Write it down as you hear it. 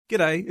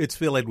G'day, it's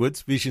Phil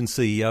Edwards, Vision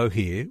CEO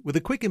here, with a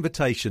quick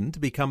invitation to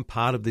become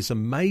part of this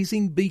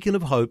amazing beacon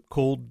of hope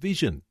called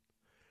Vision.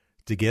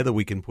 Together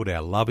we can put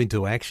our love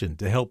into action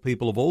to help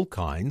people of all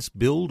kinds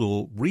build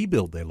or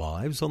rebuild their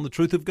lives on the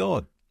truth of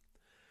God.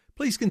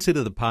 Please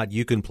consider the part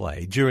you can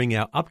play during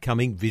our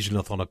upcoming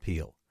Visionathon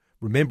appeal,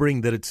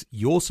 remembering that it's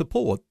your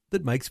support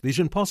that makes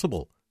Vision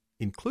possible,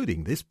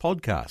 including this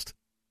podcast.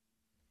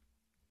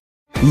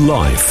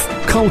 Life,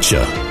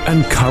 culture,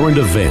 and current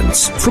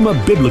events from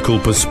a biblical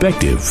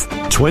perspective.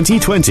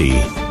 2020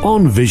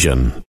 on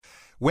Vision.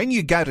 When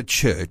you go to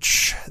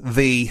church,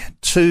 the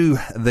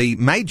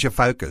major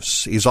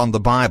focus is on the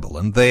Bible,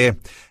 and there,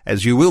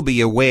 as you will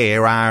be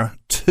aware, are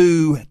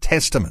two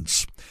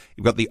testaments.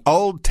 You've got the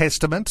Old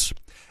Testament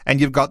and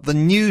you've got the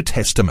New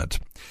Testament.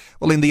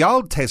 Well, in the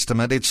Old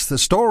Testament, it's the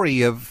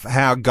story of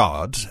how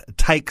God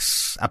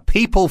takes a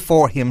people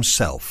for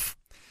himself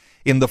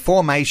in the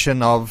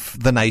formation of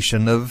the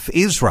nation of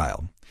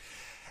Israel.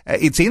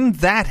 It's in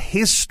that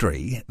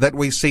history that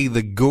we see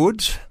the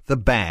good, the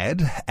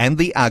bad, and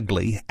the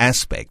ugly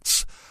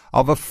aspects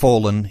of a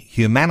fallen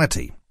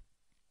humanity.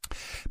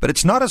 But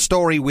it's not a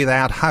story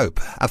without hope.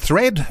 A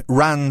thread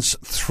runs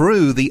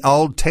through the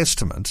Old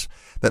Testament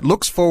that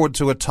looks forward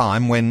to a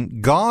time when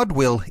God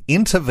will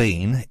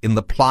intervene in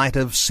the plight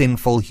of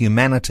sinful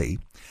humanity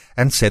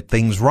and set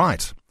things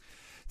right.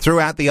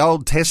 Throughout the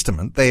Old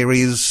Testament, there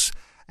is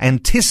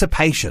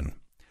anticipation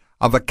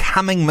of a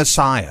coming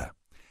Messiah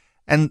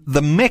and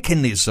the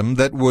mechanism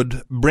that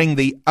would bring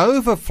the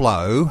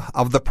overflow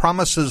of the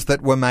promises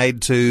that were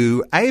made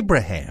to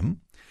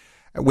Abraham,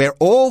 where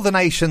all the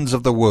nations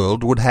of the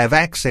world would have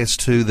access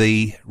to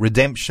the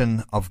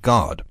redemption of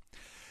God.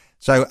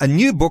 So a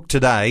new book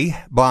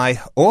today by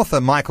author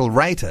Michael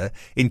Raiter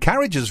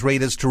encourages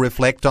readers to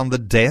reflect on the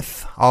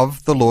death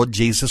of the Lord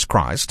Jesus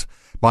Christ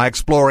by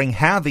exploring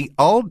how the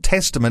Old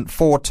Testament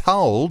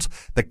foretold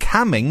the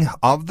coming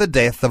of the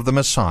death of the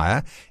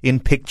Messiah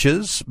in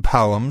pictures,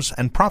 poems,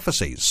 and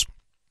prophecies.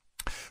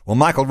 Well,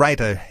 Michael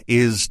Raiter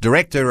is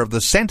director of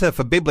the Centre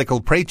for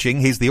Biblical Preaching.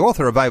 He's the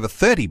author of over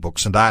 30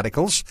 books and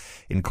articles,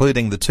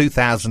 including the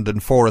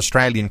 2004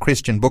 Australian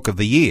Christian Book of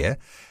the Year,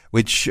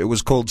 which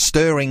was called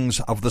Stirrings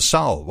of the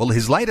Soul. Well,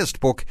 his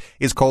latest book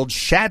is called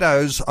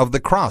Shadows of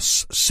the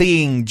Cross,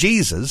 Seeing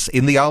Jesus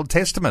in the Old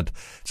Testament.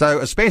 So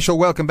a special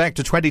welcome back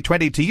to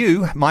 2020 to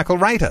you, Michael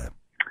Raiter.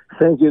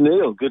 Thank you,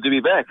 Neil. Good to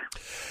be back.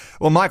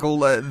 Well, Michael,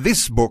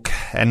 this book,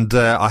 and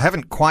I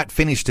haven't quite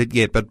finished it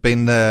yet, but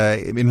been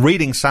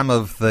reading some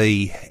of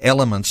the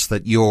elements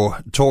that you're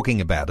talking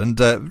about, and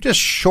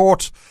just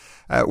short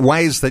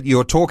ways that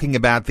you're talking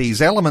about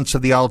these elements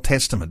of the Old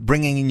Testament,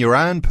 bringing in your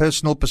own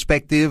personal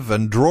perspective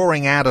and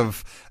drawing out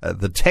of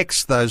the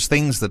text those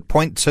things that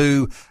point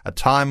to a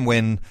time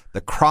when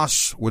the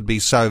cross would be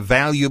so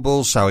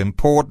valuable, so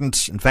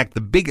important. In fact,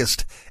 the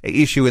biggest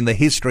issue in the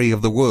history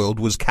of the world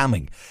was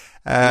coming.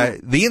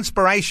 The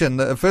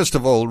inspiration, first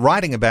of all,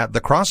 writing about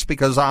the cross,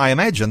 because I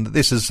imagine that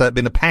this has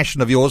been a passion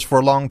of yours for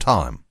a long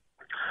time.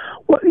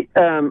 Well, it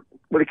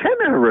came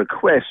out of a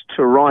request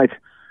to write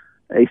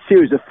a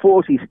series of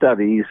 40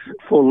 studies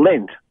for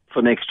Lent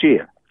for next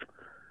year.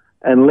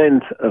 And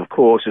Lent, of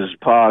course, is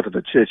part of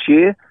the church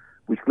year,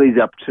 which leads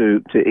up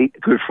to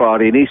Good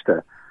Friday and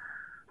Easter.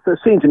 So it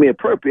seemed to me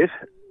appropriate,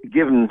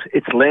 given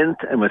it's Lent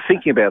and we're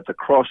thinking about the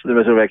cross and the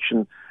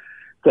resurrection,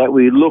 that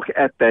we look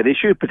at that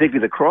issue,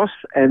 particularly the cross,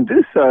 and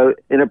do so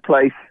in a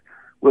place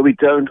where we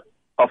don't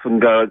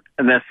often go,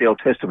 and that's the Old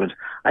Testament.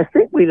 I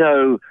think we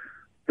know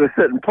there are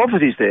certain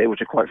prophecies there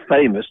which are quite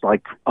famous,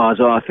 like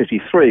Isaiah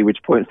 53, which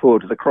point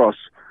forward to the cross.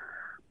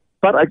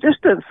 But I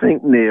just don't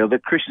think, Neil,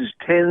 that Christians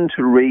tend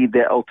to read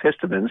their Old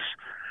Testaments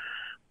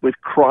with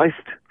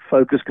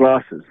Christ-focused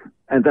glasses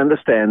and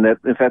understand that,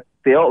 in fact,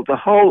 the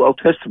whole Old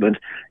Testament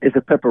is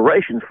a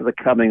preparation for the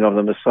coming of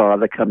the Messiah,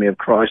 the coming of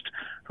Christ,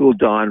 who will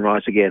die and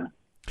rise again.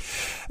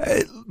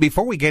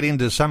 Before we get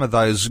into some of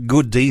those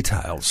good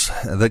details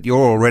that you're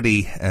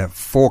already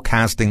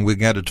forecasting we're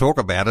going to talk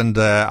about, and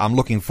I'm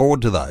looking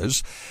forward to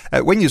those,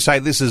 when you say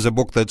this is a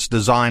book that's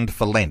designed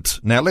for Lent,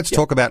 now let's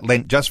talk about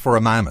Lent just for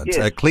a moment.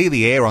 Yes. Clear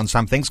the air on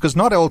some things, because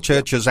not all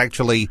churches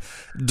actually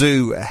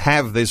do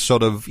have this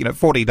sort of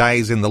 40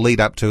 days in the lead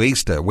up to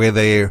Easter where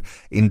they're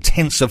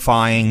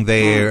intensifying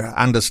their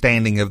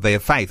understanding of their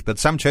faith. But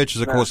some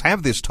churches, of course,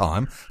 have this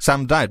time,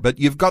 some don't. But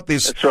you've got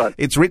this, That's right.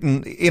 It's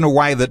written in a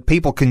way that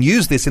people can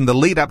use this in the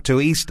lead up to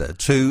Easter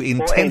to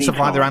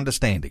intensify their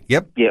understanding.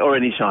 Yep. Yeah, or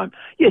any time.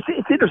 Yes,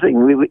 it's interesting.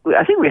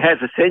 I think we had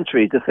for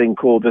centuries a thing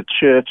called the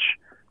church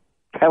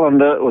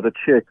calendar or the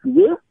church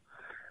year,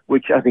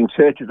 which I think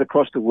churches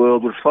across the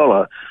world would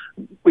follow.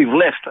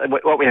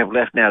 What we have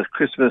left now is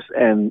Christmas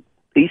and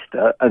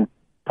Easter and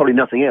probably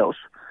nothing else.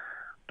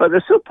 But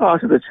there's still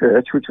parts of the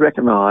church which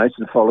recognize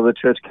and follow the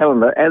church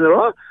calendar, and there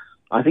are,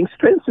 I think,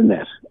 strengths in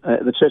that.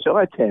 The church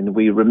I attend,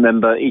 we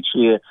remember each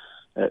year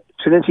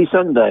Trinity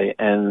Sunday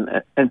and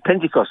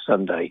Pentecost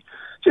Sunday,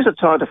 just a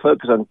time to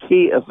focus on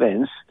key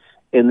events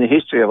in the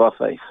history of our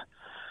faith.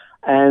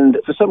 And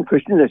for some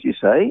Christians, as you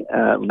say,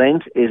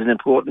 Lent is an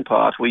important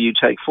part where you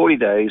take 40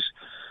 days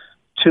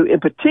to in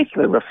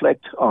particular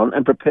reflect on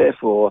and prepare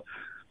for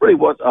really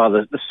what are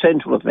the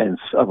central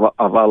events of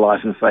our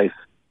life and faith,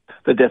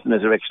 the death and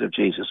resurrection of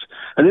Jesus.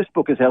 And this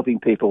book is helping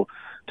people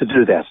to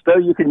do that. Though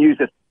you can use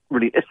it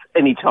really at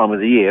any time of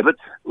the year, but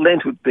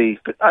Lent would be,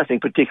 I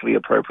think, particularly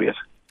appropriate.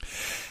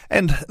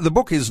 And the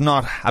book is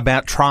not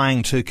about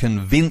trying to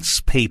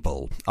convince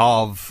people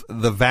of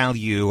the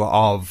value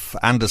of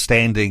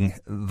understanding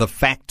the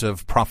fact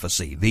of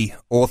prophecy, the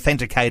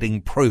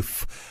authenticating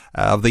proof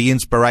of the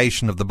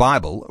inspiration of the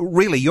Bible.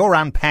 Really, you're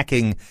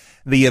unpacking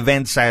the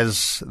events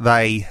as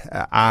they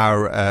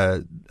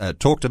are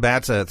talked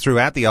about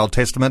throughout the Old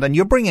Testament, and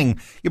you're bringing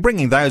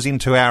those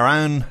into our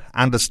own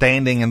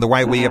understanding and the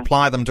way we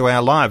apply them to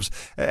our lives.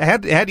 How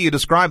do you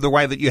describe the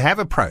way that you have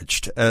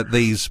approached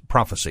these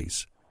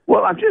prophecies?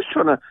 Well, I'm just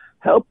trying to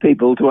help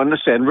people to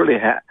understand really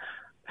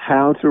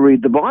how to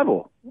read the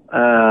Bible.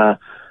 I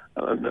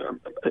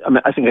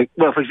think,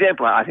 for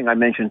example, I think I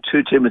mentioned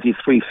 2 Timothy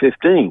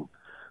 3:15,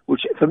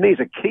 which for me is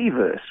a key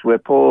verse where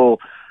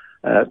Paul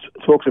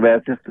talks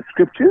about just the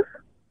Scriptures,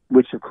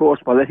 which, of course,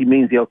 by that he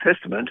means the Old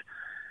Testament,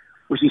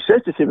 which he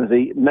says to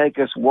Timothy, make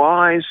us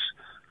wise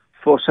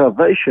for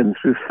salvation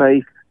through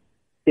faith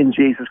in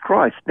Jesus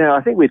Christ. Now,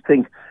 I think we'd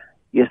think,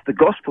 yes, the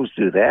Gospels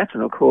do that,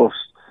 and, of course,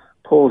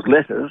 Paul's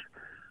letters,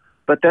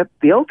 but that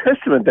the Old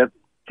Testament, that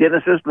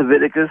Genesis,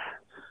 Leviticus,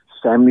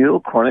 Samuel,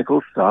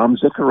 Chronicles, Psalms,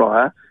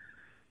 Zechariah,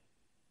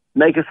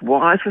 make us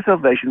wise for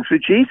salvation through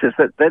Jesus.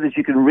 That is,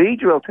 you can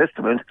read your Old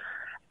Testament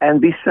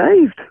and be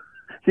saved.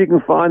 You can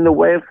find the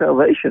way of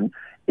salvation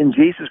in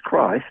Jesus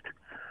Christ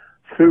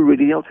through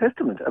reading the Old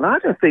Testament. And I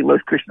don't think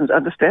most Christians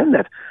understand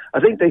that. I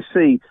think they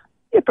see,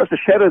 perhaps a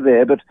shadow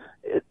there, but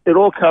it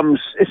all comes,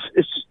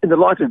 it's in the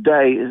light of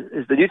day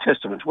is the New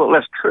Testament. Well,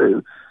 that's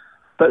true.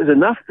 But there's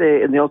enough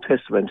there in the Old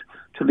Testament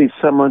to lead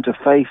someone to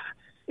faith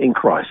in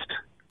Christ.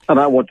 And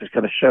I want to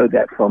kind of show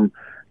that from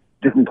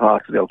different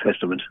parts of the Old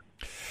Testament.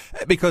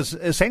 Because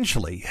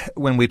essentially,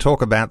 when we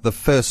talk about the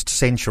first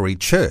century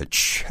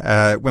church,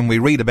 when we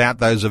read about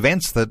those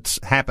events that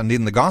happened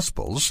in the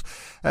Gospels,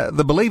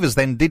 the believers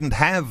then didn't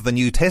have the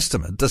New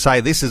Testament to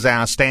say this is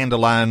our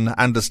standalone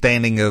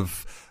understanding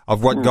of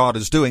what God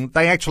is doing.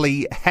 They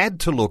actually had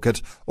to look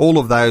at all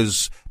of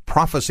those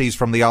prophecies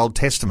from the Old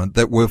Testament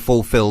that were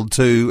fulfilled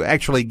to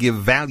actually give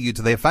value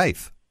to their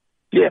faith.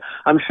 Yeah,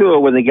 I'm sure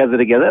when they gather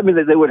together, I mean,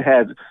 they would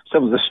have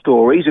some of the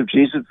stories of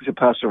Jesus which would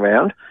pass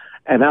around,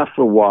 and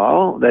after a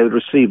while, they would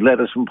receive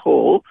letters from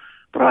Paul.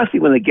 But I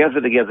think when they gather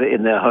together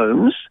in their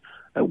homes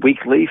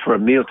weekly for a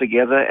meal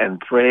together and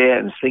prayer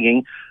and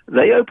singing,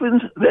 they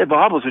opened their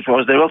Bibles, which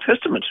was their Old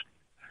Testament,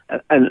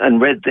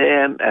 and read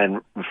them and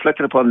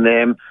reflected upon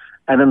them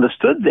and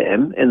understood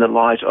them in the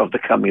light of the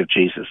coming of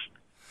Jesus.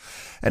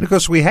 And of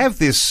course, we have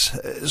this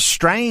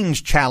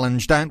strange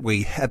challenge, don't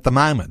we, at the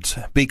moment?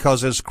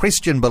 Because as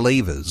Christian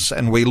believers,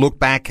 and we look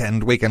back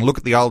and we can look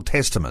at the Old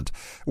Testament,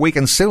 we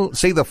can still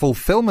see the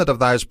fulfillment of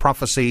those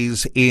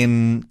prophecies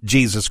in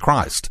Jesus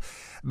Christ.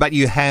 But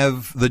you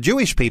have the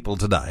Jewish people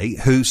today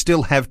who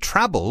still have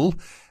trouble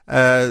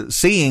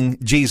seeing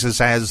Jesus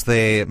as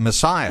their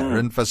Messiah,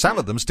 and for some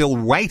of them still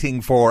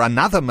waiting for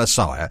another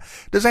Messiah.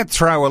 Does that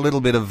throw a little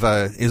bit of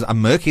a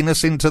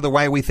murkiness into the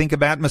way we think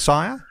about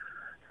Messiah?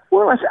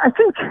 Well, I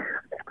think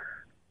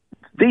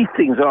these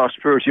things are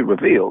spiritually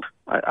revealed.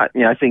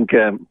 I think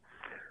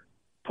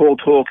Paul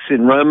talks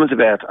in Romans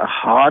about a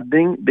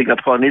hardening being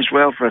upon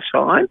Israel for a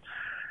time.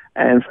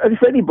 And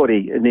for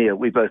anybody, Neil,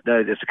 we both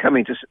know this,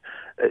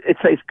 it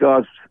takes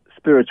God's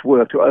Spirit's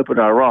work to open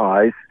our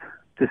eyes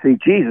to see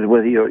Jesus,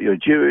 whether you're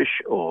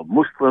Jewish or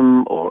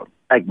Muslim or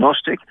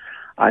agnostic.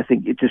 I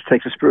think it just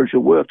takes a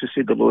spiritual work to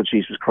see the Lord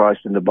Jesus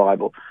Christ in the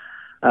Bible.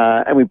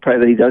 And we pray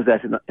that he does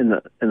that in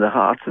the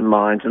hearts and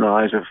minds and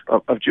eyes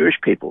of Jewish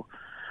people.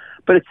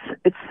 But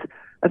it's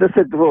as I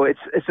said before,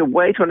 it's a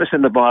way to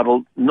understand the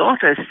Bible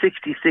not as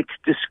 66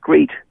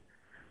 discrete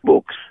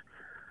books,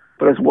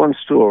 but as one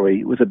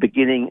story with a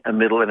beginning, a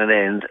middle, and an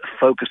end,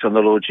 focused on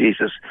the Lord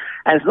Jesus.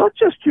 And it's not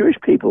just Jewish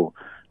people,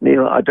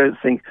 Neil, I don't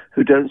think,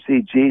 who don't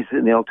see Jesus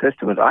in the Old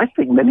Testament. I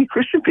think many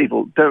Christian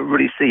people don't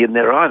really see him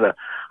there either.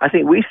 I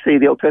think we see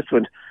the Old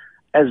Testament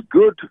as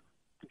good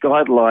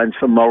guidelines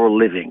for moral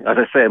living. As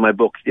I say in my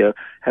book,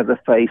 have the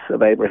faith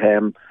of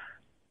Abraham,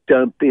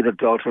 don't be an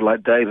adulterer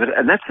like David,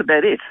 and that's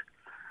about it.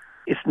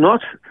 It's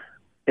not,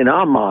 in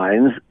our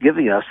minds,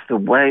 giving us the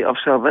way of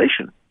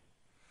salvation.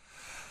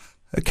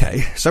 Okay,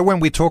 so when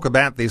we talk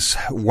about this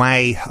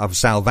way of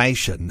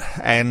salvation,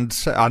 and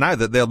I know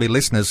that there'll be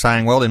listeners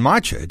saying, well, in my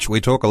church, we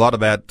talk a lot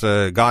about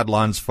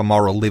guidelines for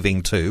moral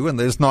living too, and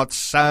there's not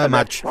so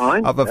much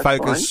of a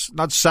focus,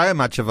 not so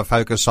much of a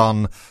focus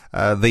on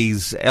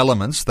these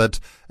elements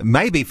that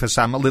maybe for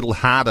some a little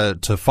harder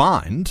to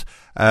find,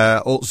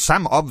 or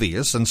some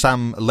obvious and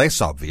some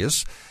less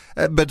obvious.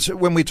 But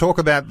when we talk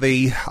about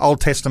the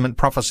Old Testament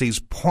prophecies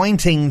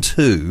pointing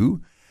to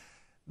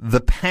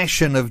the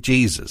passion of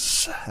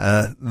Jesus,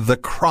 the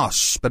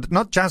cross, but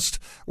not just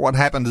what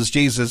happened as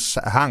Jesus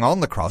hung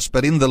on the cross,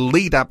 but in the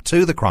lead up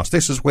to the cross.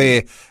 This is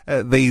where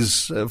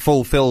these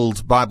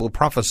fulfilled Bible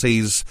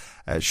prophecies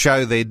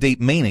show their deep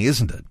meaning,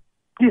 isn't it?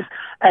 Yes,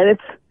 And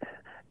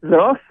there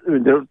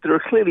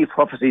are clearly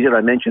prophecies, and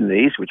I mentioned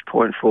these, which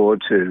point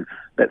forward to,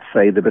 let's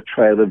say, the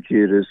betrayal of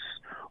Judas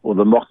or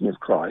the mocking of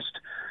Christ.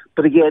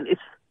 But again,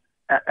 it's,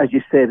 as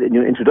you said in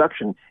your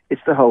introduction,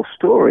 it's the whole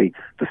story.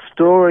 The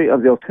story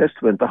of the Old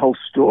Testament, the whole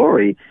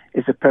story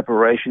is a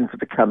preparation for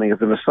the coming of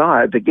the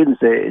Messiah. It begins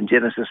there in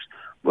Genesis,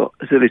 well,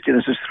 as early as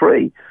Genesis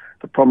 3,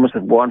 the promise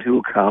of one who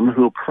will come,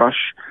 who will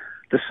crush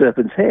the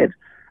serpent's head.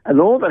 And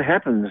all that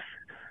happens,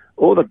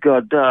 all that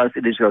God does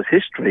in Israel's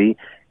history,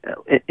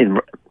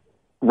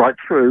 right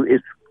through,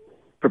 is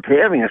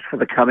preparing us for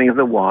the coming of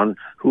the one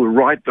who will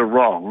right the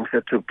wrongs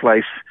that took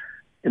place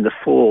in the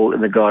fall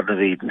in the Garden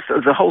of Eden. So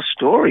the whole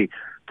story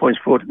points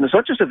forward. And it's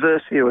not just a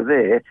verse here or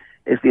there,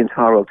 it's the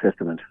entire Old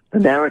Testament. The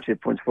narrative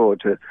points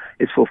forward to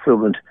its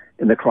fulfillment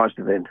in the Christ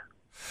event.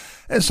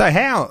 So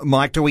how,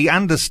 Mike, do we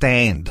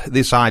understand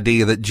this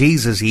idea that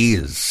Jesus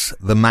is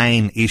the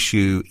main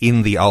issue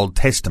in the Old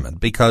Testament?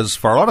 Because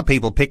for a lot of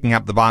people picking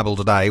up the Bible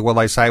today, well,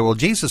 they say, well,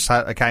 Jesus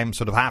came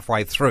sort of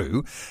halfway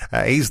through.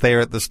 He's there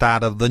at the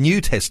start of the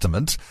New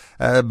Testament.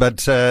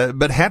 But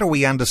how do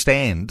we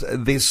understand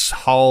this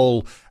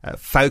whole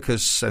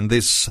focus and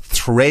this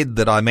thread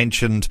that I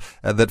mentioned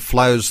that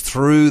flows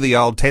through the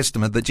Old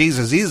Testament, that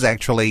Jesus is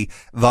actually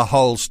the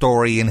whole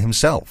story in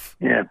himself?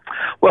 Yeah.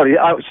 Well,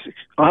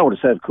 I would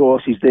say, of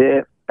course, he's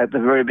there at the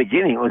very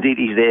beginning, or indeed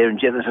he's there in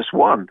Genesis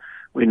 1.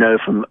 We know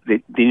from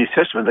the New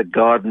Testament that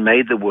God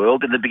made the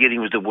world. In the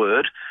beginning was the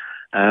Word.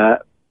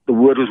 The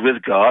Word was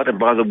with God, and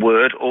by the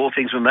Word all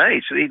things were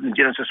made. So even in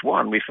Genesis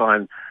 1 we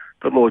find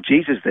the Lord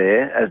Jesus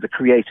there as the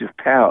creative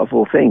power of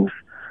all things.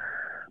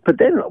 But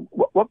then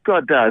what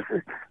God does,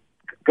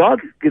 God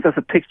gives us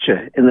a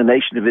picture in the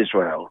nation of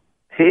Israel.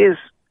 Here's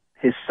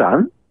his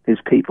son, his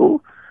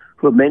people,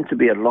 who are meant to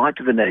be a light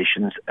to the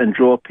nations and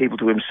draw people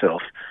to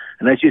himself.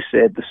 And as you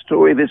said, the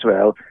story of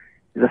Israel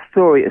is a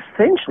story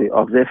essentially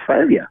of their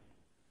failure.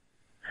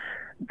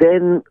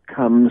 Then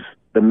comes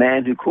the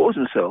man who calls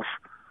himself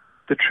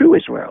the true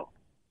Israel,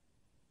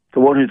 the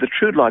one who's the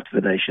true light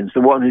to the nations,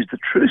 the one who's the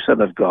true Son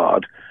of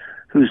God,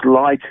 whose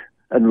light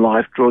and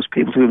life draws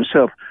people to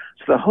himself.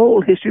 So the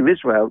whole history of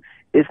Israel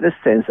is, in a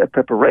sense, a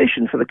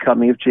preparation for the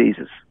coming of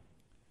Jesus.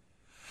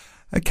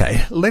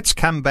 Okay, let's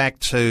come back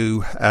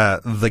to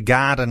the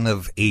Garden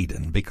of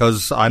Eden,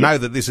 because I know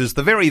that this is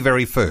the very,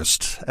 very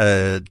first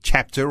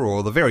chapter,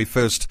 or the very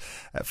first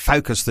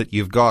focus that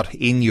you've got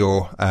in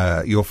your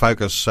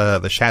focus,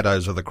 the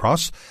shadows of the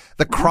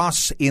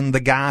cross in the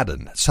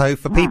garden. So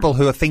for people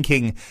who are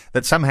thinking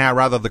that somehow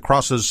or other the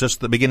cross is just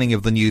the beginning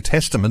of the New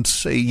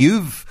Testament,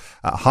 you've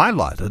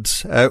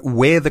highlighted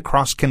where the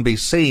cross can be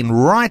seen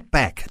right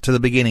back to the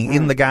beginning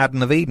in the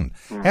Garden of Eden.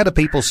 How do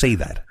people see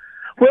that?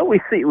 Well,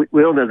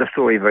 we all know the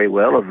story very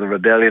well of the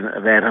rebellion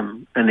of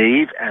Adam and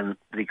Eve and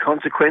the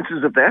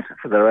consequences of that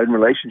for their own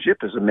relationship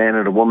as a man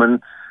and a woman,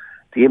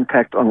 the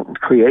impact on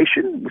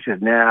creation, which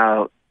is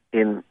now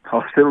in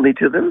hostility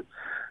to them,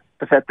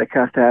 the fact they're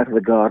cast out of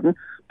the garden.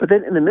 But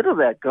then in the middle of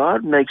that,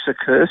 God makes a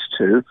curse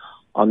too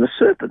on the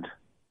serpent.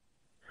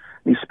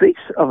 He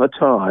speaks of a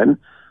time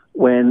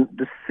when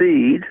the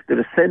seed,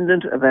 the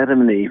descendant of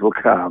Adam and Eve, will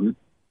come.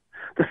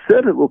 The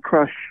serpent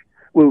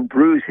will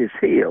bruise his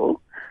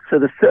heel. So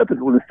the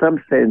serpent will, in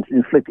some sense,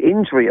 inflict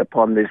injury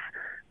upon this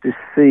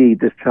seed,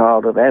 this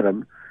child of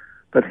Adam,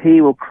 but he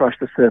will crush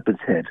the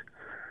serpent's head.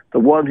 The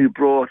one who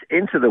brought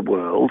into the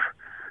world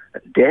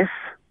death,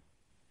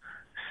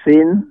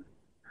 sin,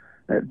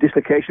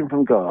 dislocation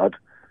from God,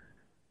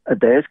 a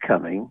day is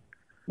coming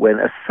when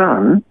a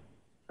son,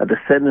 a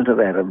descendant of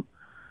Adam,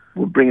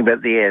 will bring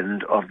about the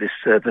end of this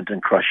serpent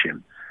and crush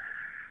him.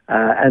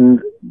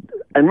 And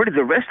really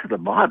the rest of the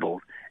Bible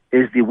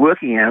is the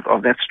working out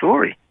of that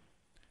story.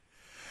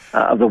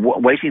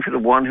 Waiting for the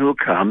one who will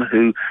come,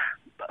 who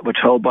we're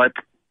told by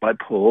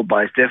Paul,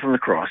 by his death on the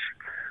cross,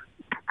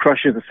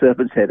 crushes the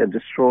serpent's head and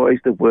destroys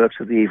the works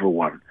of the evil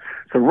one.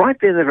 So right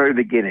there in the very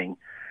beginning,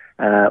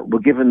 we're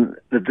given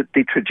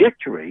the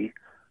trajectory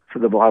for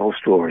the Bible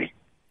story.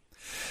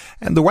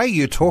 And the way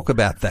you talk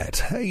about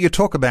that, you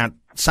talk about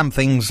some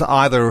things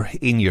either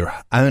in your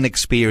own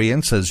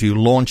experience as you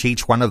launch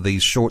each one of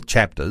these short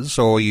chapters,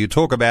 or you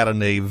talk about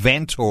an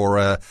event or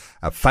a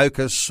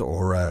focus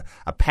or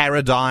a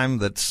paradigm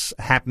that's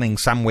happening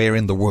somewhere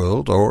in the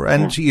world,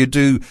 and you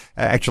do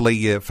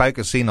actually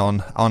focus in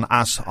on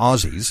us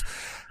Aussies.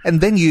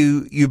 And then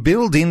you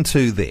build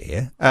into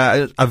there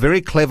a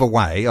very clever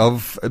way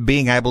of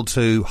being able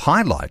to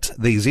highlight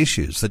these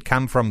issues that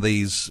come from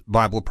these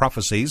Bible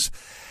prophecies.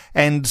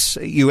 And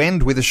you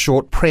end with a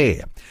short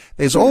prayer.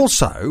 There's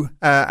also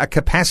a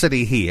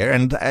capacity here,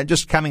 and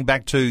just coming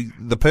back to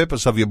the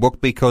purpose of your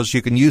book, because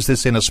you can use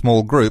this in a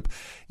small group,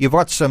 you've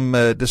got some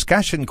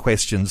discussion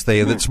questions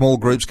there that small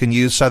groups can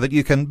use so that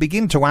you can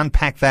begin to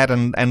unpack that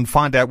and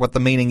find out what the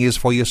meaning is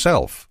for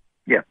yourself.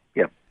 Yeah.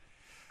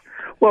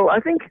 Well, I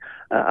think,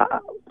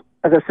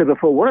 as I said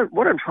before,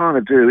 what I'm trying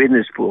to do in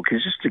this book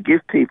is just to give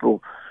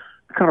people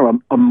kind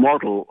of a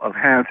model of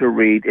how to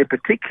read, in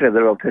particular,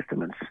 the Old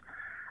Testaments.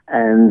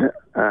 And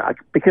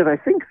because I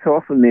think so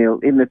often, Neil,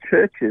 in the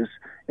churches,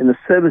 in the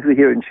sermons we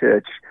hear in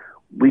church,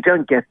 we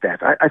don't get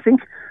that. I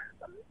think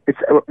it's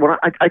well,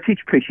 I teach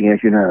preaching, as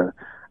you know,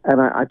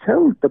 and I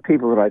tell the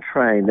people that I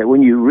train that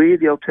when you read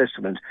the Old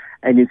Testament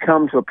and you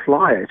come to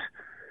apply it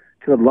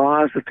to the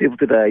lives of people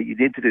today, you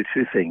need to do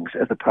two things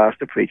as a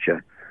pastor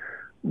preacher.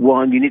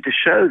 One, you need to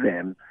show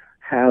them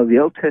how the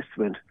Old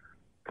Testament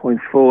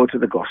points forward to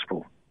the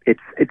gospel.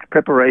 It's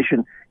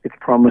preparation, it's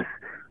promise,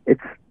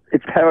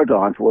 it's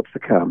paradigm for what's to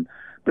come.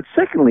 But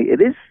secondly, it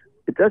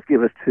does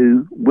give us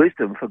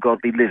wisdom for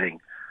godly living.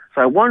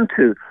 So I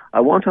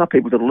want our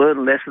people to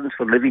learn lessons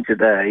for living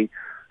today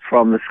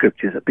from the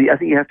scriptures. But I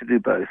think you have to do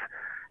both.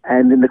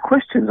 And in the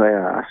questions I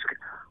ask,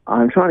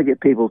 I'm trying to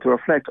get people to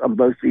reflect on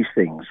both these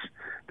things.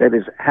 That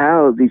is,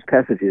 how these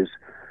passages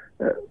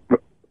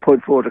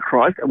point forward to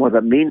Christ and what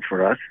that means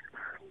for us,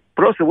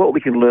 but also what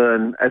we can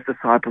learn as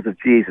disciples of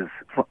Jesus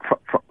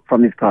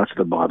from these parts of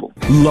the Bible.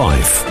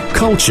 Life,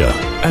 culture,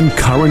 and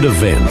current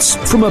events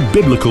from a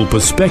biblical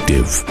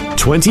perspective.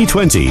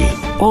 2020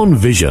 on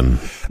Vision.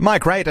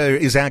 Mike Rader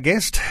is our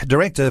guest,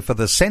 Director for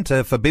the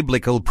Centre for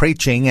Biblical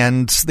Preaching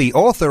and the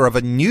author of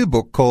a new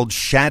book called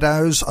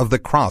Shadows of the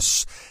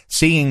Cross,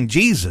 Seeing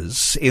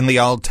Jesus in the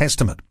Old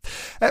Testament.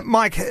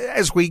 Mike,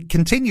 as we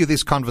continue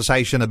this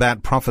conversation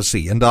about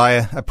prophecy, and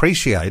I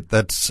appreciate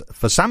that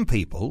for some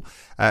people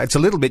it's a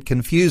little bit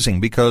confusing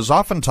because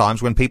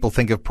oftentimes when people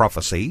think of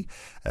prophecy,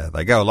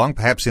 they go along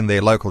perhaps in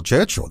their local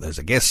church or there's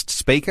a guest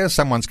speaker,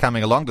 someone's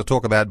coming along to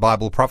talk about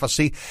Bible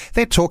prophecy.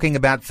 They're talking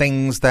about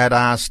things that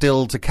are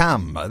still to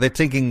come. They're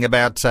thinking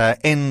about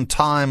end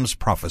times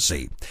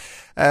prophecy.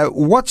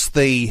 What's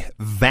the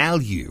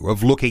value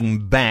of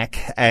looking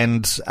back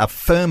and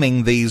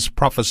affirming these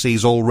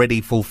prophecies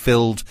already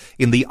fulfilled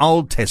in the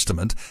Old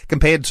Testament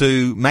compared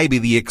to maybe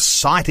the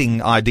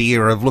exciting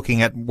idea of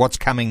looking at what's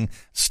coming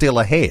still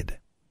ahead?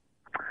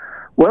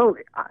 Well,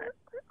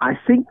 I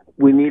think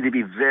we need to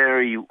be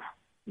very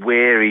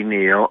wary,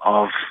 Neil,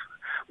 of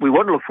we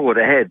want to look forward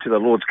ahead to the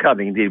Lord's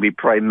coming. Indeed, we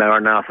pray,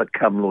 Maranatha,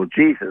 come Lord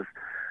Jesus.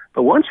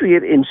 But once we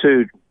get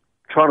into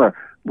trying to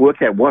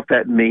work out what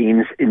that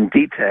means in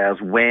details,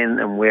 when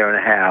and where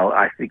and how,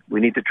 I think we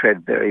need to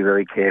tread very,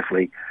 very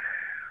carefully.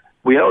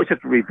 We always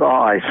have to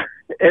revise.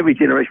 Every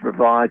generation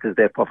revises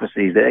their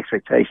prophecies, their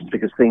expectations,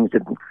 because things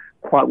didn't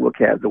quite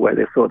work out the way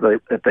they thought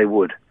that they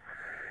would.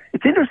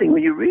 It's interesting,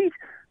 when you read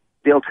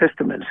the Old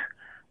Testament,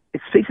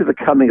 it speaks of the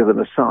coming of the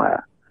Messiah.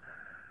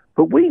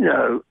 But we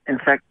know, in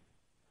fact,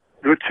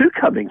 there are two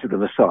comings of the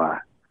Messiah.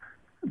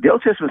 The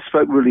Old Testament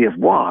spoke really of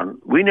one.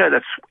 We know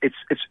that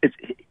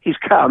he's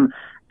come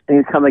and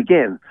he'll come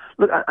again.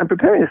 Look, I'm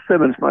preparing a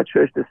sermon for my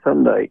church this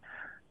Sunday,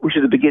 which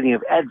is the beginning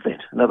of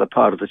Advent, another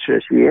part of the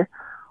church year,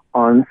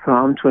 on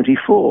Psalm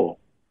 24,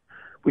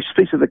 which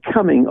speaks of the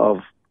coming of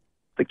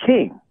the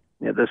King.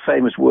 You know, the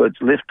famous words,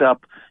 lift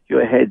up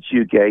your heads,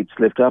 you gates,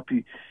 lift up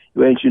you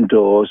ancient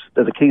doors,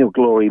 that the King of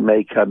glory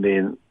may come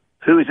in.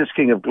 Who is this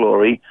King of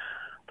glory?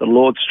 The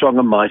Lord strong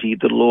and mighty,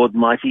 the Lord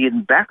mighty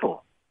in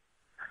battle.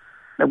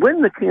 Now,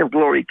 when the King of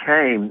glory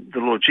came, the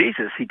Lord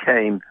Jesus, he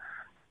came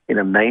in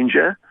a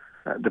manger,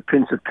 the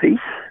Prince of Peace,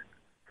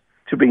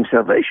 to bring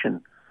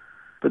salvation.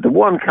 But the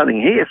one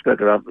coming here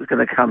spoken of is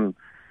going to come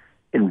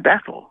in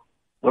battle.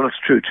 Well, it's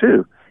true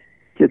too.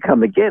 He'll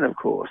come again, of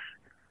course,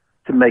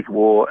 to make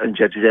war and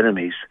judge his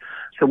enemies.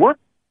 So what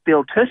the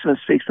Old Testament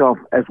speaks of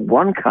as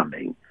one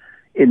coming,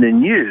 in the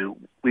New,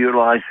 we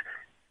realize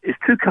is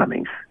two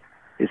comings.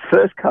 His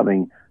first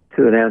coming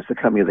to announce the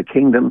coming of the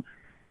kingdom,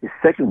 his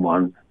second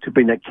one to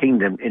bring that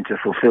kingdom into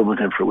fulfillment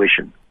and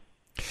fruition.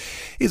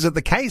 Is it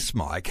the case,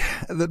 Mike,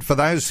 that for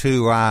those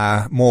who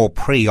are more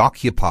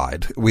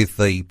preoccupied with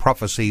the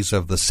prophecies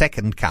of the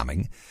second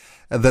coming,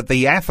 that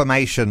the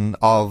affirmation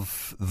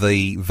of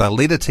the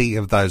validity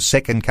of those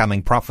second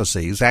coming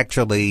prophecies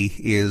actually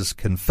is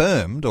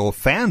confirmed or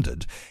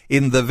founded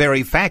in the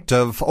very fact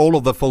of all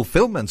of the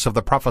fulfillments of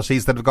the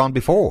prophecies that have gone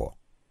before?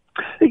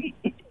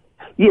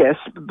 Yes,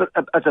 but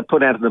as I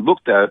put out in the book,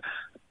 though,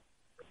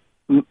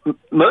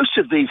 most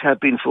of these have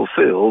been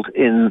fulfilled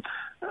in,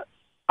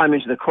 I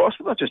mentioned the cross,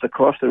 but not just the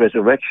cross, the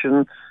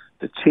resurrection,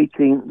 the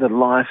teaching, the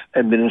life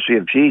and ministry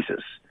of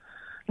Jesus.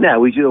 Now,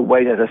 we do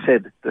await, as I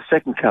said, the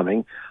second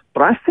coming,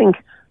 but I think,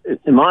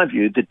 in my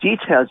view, the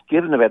details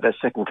given about that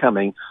second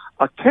coming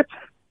are kept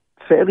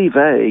fairly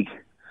vague.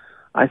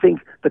 I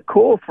think the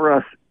call for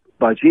us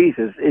by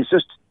Jesus is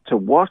just to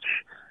watch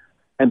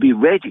and be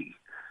ready,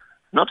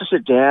 not to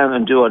sit down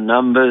and do our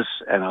numbers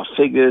and our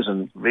figures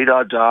and read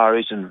our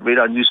diaries and read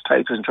our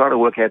newspapers and try to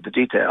work out the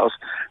details.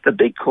 The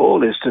big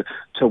call is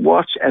to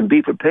watch and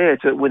be prepared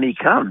so that when he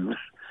comes,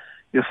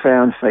 you're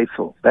found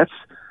faithful. That's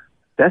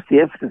the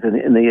emphasis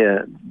in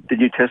the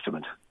New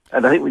Testament.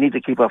 And I think we need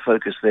to keep our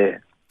focus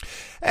there.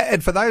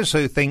 And for those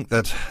who think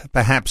that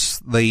perhaps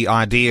the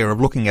idea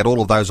of looking at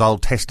all of those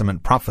Old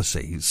Testament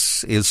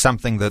prophecies is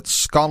something that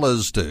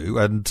scholars do,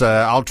 and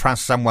I'll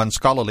trust someone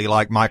scholarly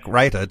like Mike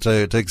Rader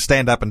to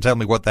stand up and tell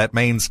me what that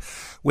means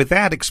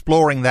without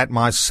exploring that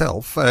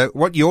myself,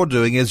 what you're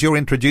doing is you're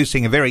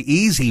introducing a very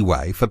easy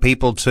way for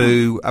people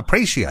to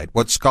appreciate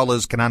what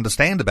scholars can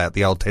understand about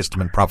the Old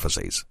Testament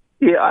prophecies.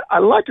 Yeah, I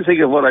like to think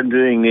of what I'm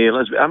doing, Neil,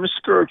 as I'm a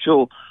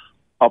spiritual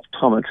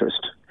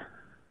optometrist.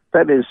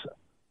 That is,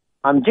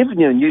 I'm giving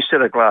you a new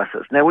set of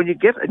glasses. Now, when you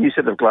get a new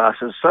set of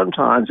glasses,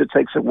 sometimes it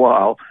takes a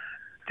while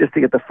just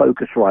to get the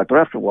focus right, but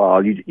after a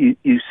while,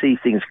 you see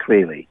things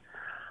clearly.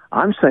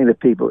 I'm saying to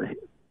people,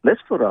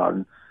 let's put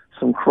on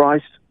some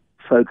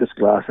Christ-focused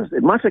glasses.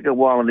 It might take a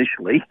while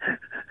initially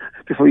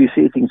before you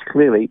see things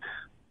clearly,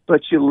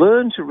 but you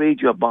learn to read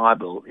your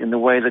Bible in the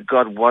way that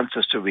God wants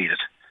us to read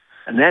it,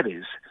 and that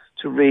is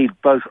to read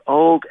both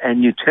Old and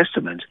New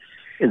Testament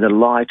in the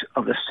light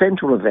of the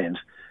central event,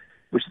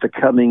 which is the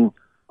coming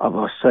of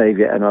our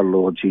Saviour and our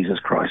Lord Jesus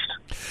Christ.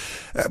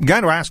 I'm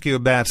going to ask you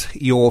about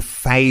your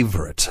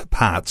favourite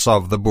parts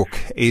of the book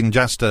in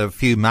just a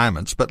few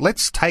moments, but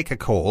let's take a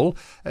call.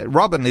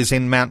 Robin is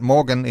in Mount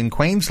Morgan in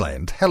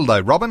Queensland.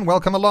 Hello, Robin.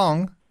 Welcome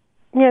along.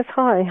 Yes,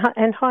 hi.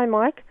 And hi,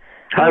 Mike.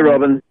 Hi,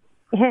 Robin.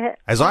 Yeah.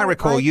 As I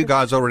recall, you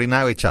guys already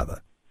know each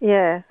other.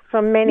 Yeah,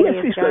 from many years ago.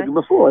 Yes, we've spoken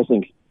before, I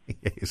think.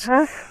 Yes.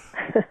 Huh?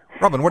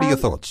 Robin, what are your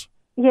thoughts?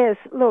 Yes,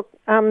 look,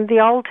 the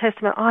Old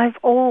Testament, I've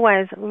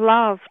always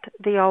loved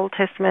the Old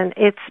Testament.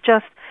 It's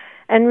just,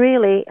 and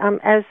really,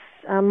 as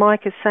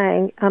Mike is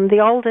saying, the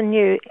Old and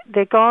New,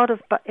 the God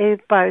of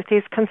both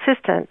is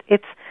consistent.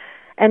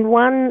 And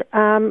one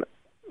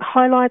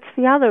highlights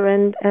the other,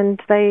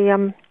 and they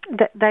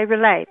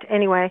relate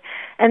anyway.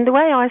 And the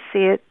way I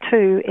see it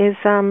too is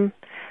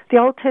the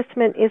Old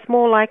Testament is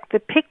more like the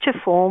picture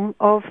form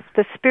of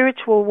the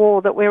spiritual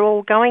war that we're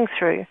all going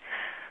through.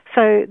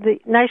 So the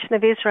nation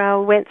of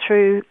Israel went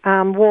through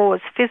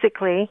wars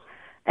physically,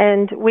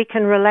 and we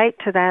can relate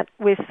to that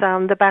with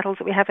the battles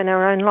that we have in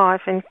our own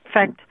life. In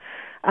fact,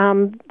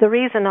 the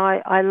reason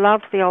I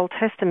loved the Old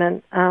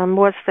Testament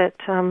was that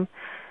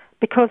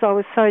because I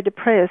was so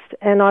depressed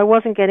and I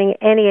wasn't getting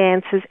any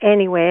answers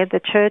anywhere, the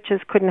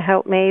churches couldn't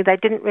help me, they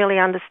didn't really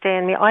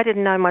understand me, I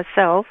didn't know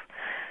myself,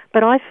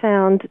 but I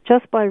found,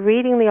 just by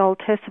reading the Old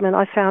Testament,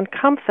 I found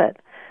comfort.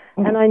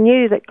 And I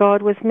knew that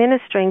God was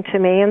ministering to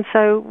me. And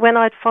so when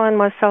I'd find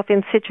myself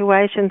in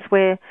situations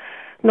where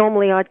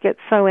normally I'd get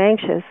so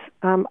anxious,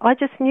 I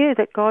just knew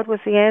that God was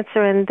the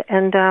answer, and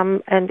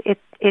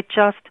it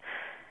just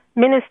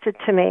ministered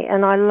to me.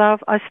 And I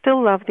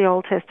still love the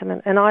Old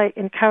Testament, and I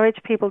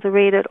encourage people to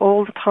read it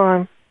all the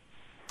time.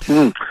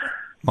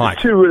 Mike.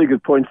 Two really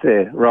good points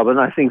there, Robin.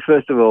 I think,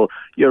 first of all,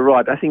 you're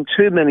right. I think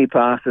too many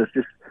pastors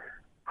just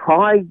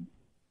hide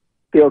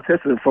the Old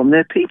Testament from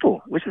their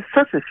people, which is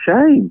such a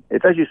shame.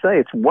 It's, as you say,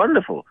 it's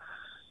wonderful.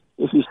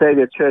 If you say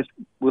to a church,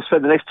 we'll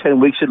spend the next 10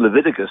 weeks in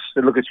Leviticus,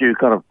 they look at you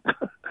kind of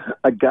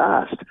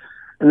aghast,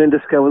 and then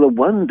discover the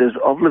wonders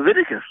of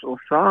Leviticus or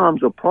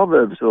Psalms or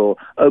Proverbs or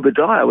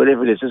Obadiah,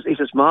 whatever it is. It's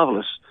just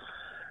marvelous.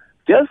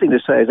 The other thing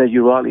to say is, as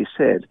you rightly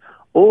said,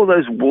 all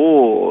those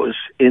wars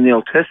in the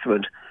Old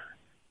Testament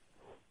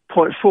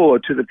point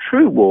forward to the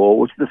true war,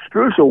 which is the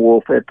spiritual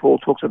warfare Paul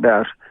talks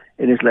about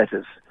in his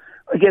letters.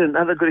 Again,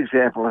 another good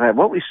example of how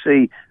what we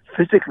see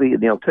physically in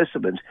the Old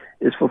Testament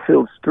is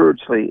fulfilled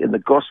spiritually in the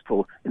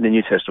Gospel in the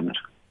New Testament.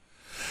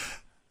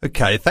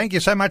 Okay, thank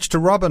you so much to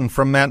Robin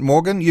from Mount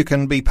Morgan. You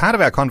can be part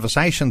of our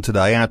conversation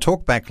today. Our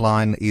talkback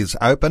line is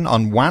open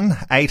on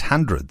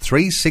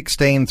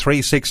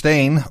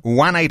 1-800-316-316,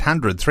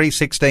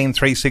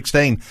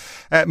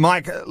 1-800-316-316.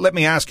 Mike, let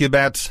me ask you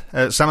about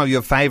some of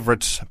your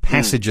favourite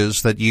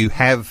passages that you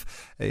have,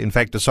 in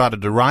fact,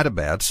 decided to write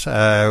about.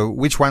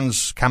 Which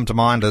ones come to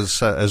mind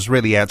as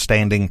really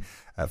outstanding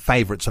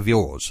favourites of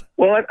yours?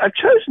 Well, I've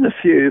chosen a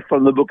few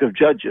from the book of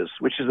Judges,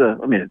 which is a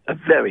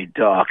very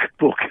dark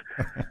book,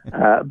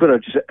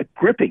 but just a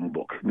gripping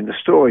book. I mean, the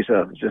stories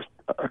are just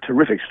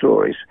terrific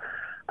stories.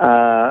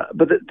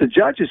 But the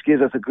Judges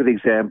gives us a good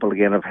example,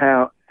 again, of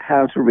how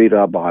to read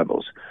our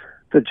Bibles.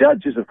 The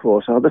Judges, of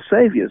course, are the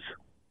saviours.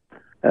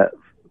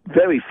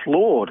 Very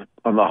flawed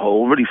on the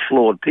whole, really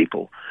flawed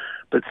people,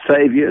 but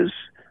saviours,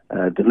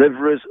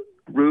 deliverers,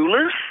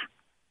 rulers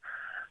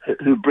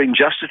who bring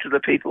justice to the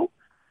people.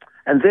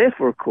 And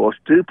therefore, of course,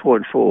 do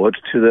point forward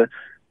to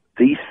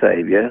the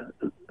Saviour,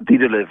 the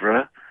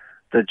Deliverer,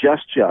 the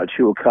just judge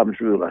who will come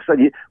to rule us. So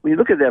when you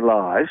look at their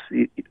lives,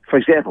 for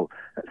example,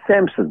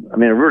 Samson,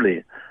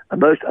 really a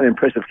most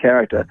unimpressive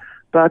character,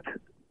 but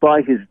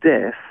by his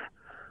death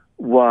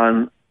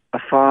won a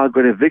far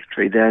greater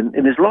victory than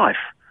in his life,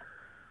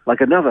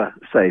 like another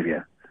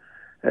Saviour.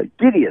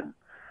 Gideon,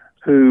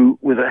 who,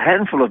 with a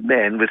handful of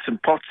men, with some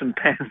pots and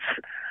pans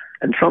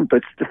and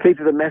trumpets,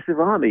 defeated a massive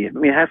army.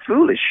 How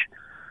foolish.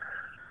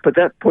 But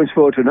that points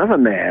forward to another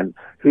man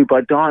who,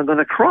 by dying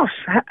on a cross,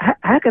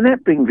 how can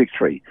that bring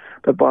victory?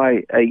 But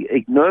by a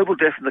ignoble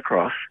death on the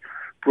cross,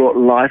 brought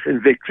life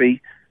and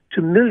victory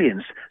to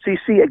millions. So you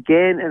see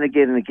again and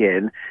again and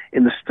again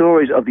in the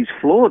stories of these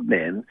flawed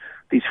men,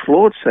 these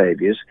flawed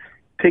saviours,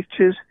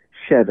 pictures,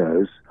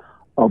 shadows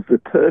of the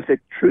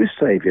perfect true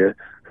Saviour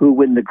who will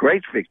win the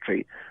great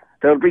victory.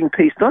 They'll bring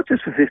peace not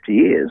just for 50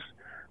 years,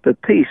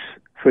 but peace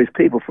for his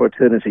people for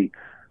eternity.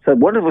 So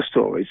wonderful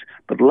stories,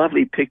 but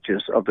lovely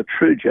pictures of the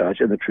true judge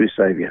and the true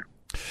Saviour.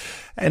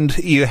 And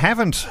you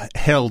haven't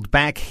held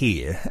back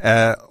here.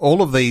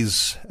 All of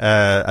these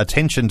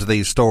attention to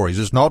these stories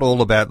is not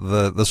all about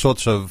the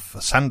sorts of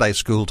Sunday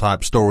school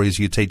type stories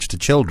you teach to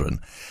children.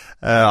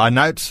 I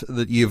note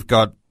that you've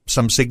got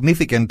some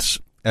significant,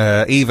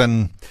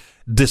 even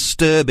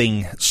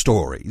disturbing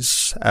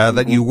stories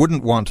that you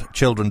wouldn't want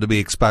children to be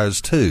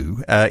exposed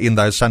to in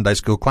those Sunday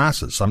school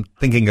classes. I'm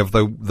thinking of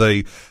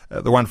the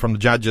one from the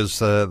Judges,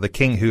 the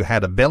king who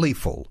had a belly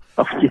full.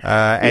 Oh, yes.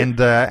 And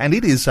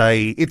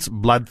it's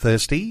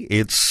bloodthirsty,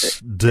 it's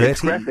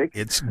dirty,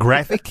 it's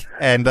graphic,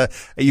 and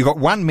you've got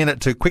 1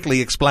 minute to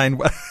quickly explain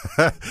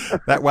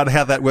that one,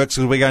 how that works,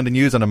 as we're going to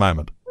news in a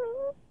moment.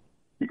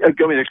 Do you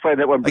want me to explain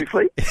that one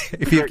briefly?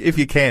 If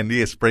you can,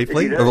 yes,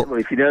 briefly.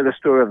 If you know the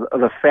story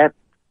of a fat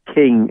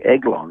King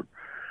Eglon,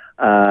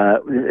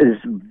 is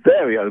a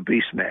very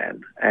obese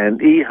man,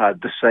 and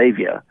Ehud, the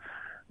saviour,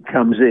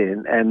 comes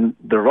in, and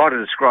the writer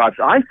describes,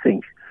 I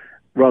think,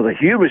 rather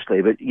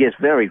humorously, but yes,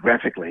 very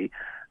graphically,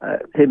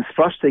 him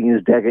thrusting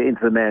his dagger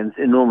into the man's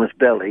enormous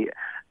belly,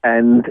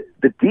 and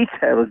the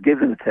detail is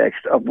given in the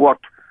text of what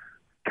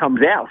comes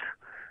out.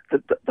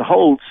 The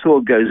whole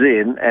sword goes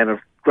in, and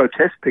a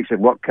grotesque picture of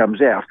what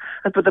comes out.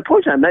 But the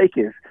point I make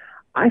is,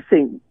 I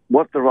think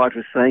what the writer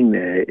is saying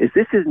there is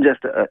this isn't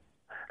just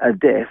a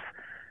death,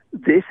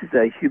 this is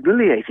a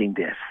humiliating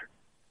death.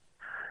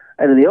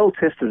 And in the Old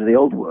Testament, in the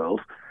Old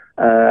World,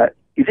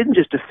 you didn't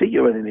just defeat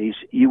your enemies,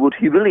 you would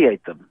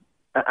humiliate them.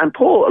 And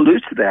Paul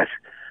alludes to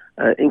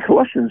that in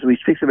Colossians, where he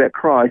speaks about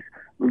Christ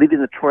leading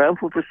the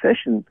triumphal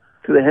procession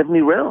to the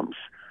heavenly realms,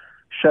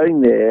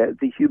 showing there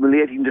the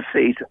humiliating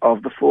defeat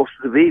of the forces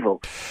of evil.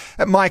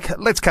 Mike,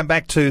 let's come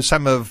back to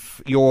some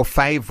of your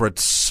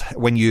favourites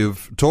when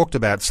you've talked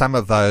about some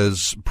of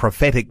those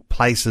prophetic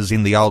places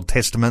in the Old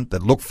Testament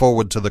that look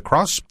forward to the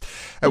cross.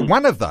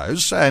 One of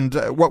those, and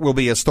what will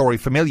be a story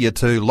familiar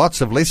to lots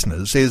of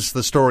listeners, is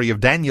the story of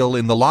Daniel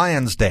in the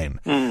lion's den.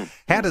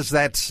 How does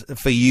that,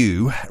 for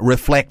you,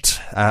 reflect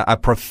a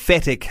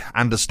prophetic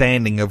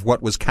understanding of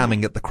what was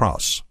coming at the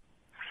cross?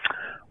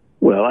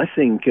 Well, I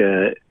think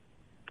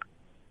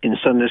in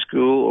Sunday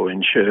school or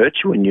in church,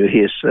 when you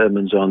hear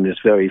sermons on this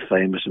very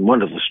famous and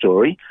wonderful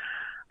story,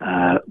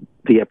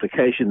 the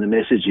application, the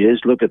message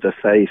is, look at the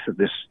face of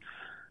this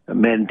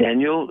man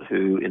Daniel,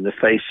 who in the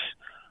face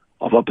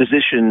of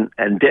opposition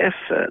and death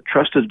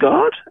trusted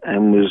God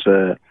and was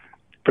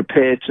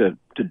prepared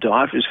to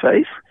die for his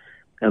faith,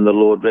 and the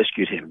Lord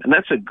rescued him. And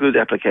that's a good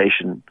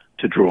application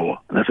to draw,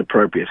 and that's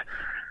appropriate.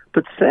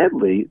 But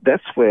sadly,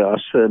 that's where our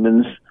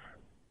sermons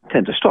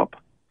tend to stop.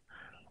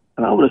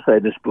 And I want to say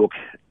in this book,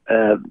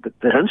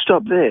 they don't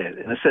stop there.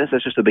 In a sense,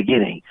 that's just the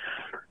beginning.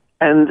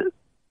 And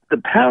the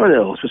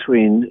parallels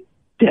between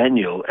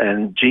Daniel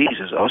and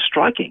Jesus are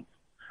striking.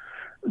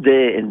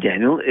 There in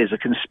Daniel is a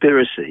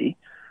conspiracy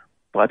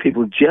by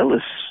people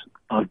jealous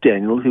of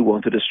Daniel who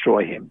want to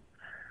destroy him,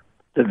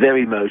 the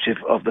very motive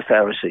of the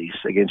Pharisees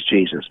against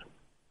Jesus.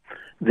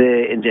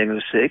 There in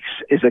Daniel 6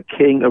 is a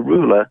king, a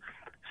ruler,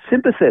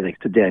 sympathetic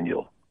to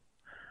Daniel,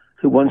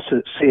 who wants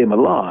to see him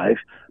alive,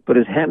 but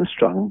is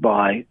hamstrung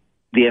by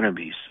the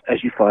enemies,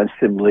 as you find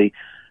similarly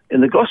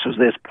in the Gospels.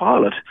 There's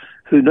Pilate,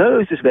 who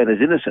knows this man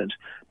is innocent,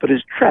 but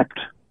is trapped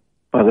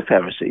by the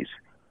Pharisees.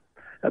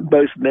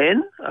 Both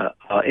men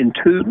are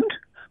entombed,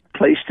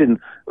 placed in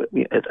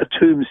a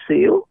tomb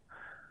seal,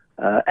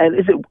 and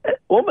is it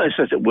almost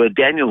as it were,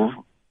 Daniel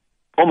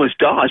almost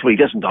dies. Well, he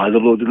doesn't die, the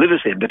Lord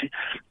delivers him, but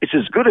it's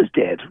as good as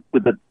dead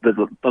with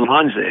the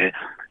lines there,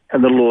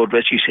 and the Lord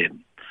rescues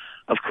him.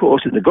 Of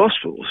course, in the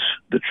Gospels,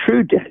 the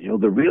true Daniel,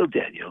 the real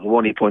Daniel, the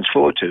one he points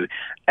forward to,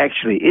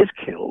 actually is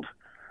killed,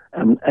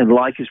 and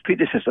like his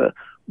predecessor,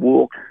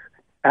 walks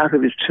out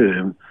of his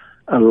tomb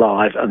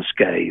alive,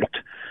 unscathed.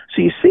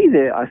 So you see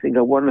there, I think,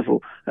 a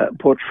wonderful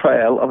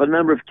portrayal of a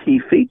number of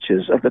key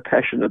features of the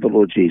passion of the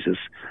Lord Jesus.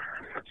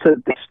 So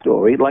this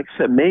story, like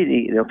so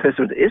many in the Old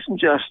Testament, isn't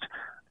just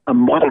a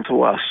model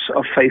to us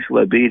of faithful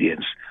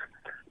obedience,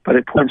 but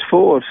it points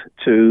forward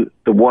to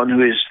the one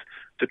who is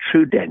the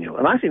true Daniel.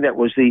 And I think that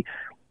was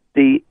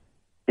the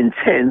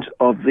intent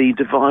of the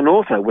divine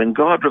author when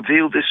God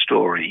revealed this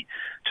story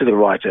to the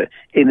writer.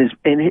 In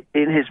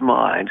his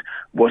mind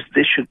was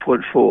this should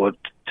point forward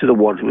to the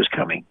one who is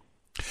coming.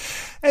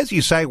 As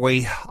you say,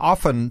 we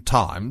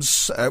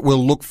oftentimes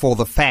will look for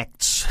the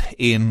facts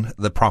in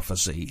the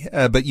prophecy,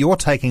 but you're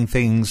taking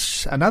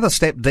things another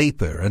step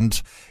deeper,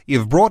 and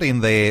you've brought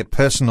in their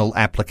personal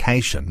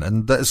application,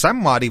 and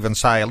some might even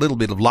say a little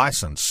bit of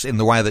license in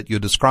the way that you're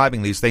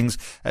describing these things,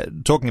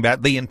 talking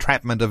about the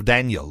entrapment of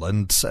Daniel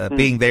and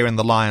being there in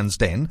the lion's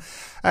den.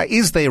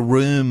 Is there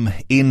room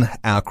in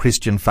our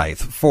Christian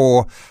faith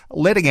for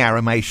letting our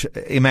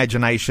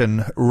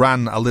imagination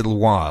run a little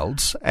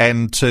wild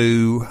and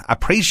to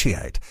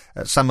appreciate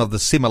some of the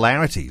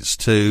similarities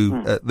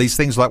to these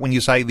things, like when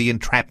you say the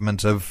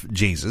entrapment of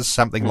Jesus,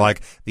 something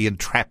like the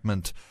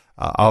entrapment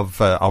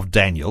of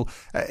Daniel?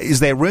 Is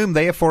there room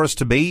there for us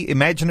to be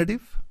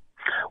imaginative?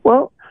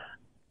 Well,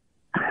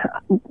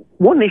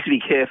 one needs to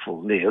be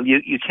careful, Neil.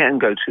 You can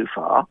go too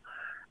far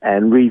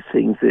and read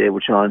things there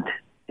which aren't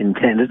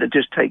intended.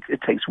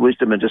 It takes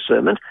wisdom and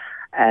discernment.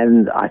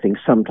 And I think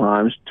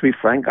sometimes, to be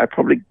frank, I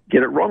probably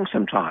get it wrong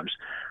sometimes.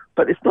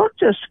 But it's not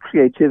just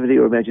creativity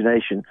or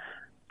imagination.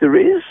 There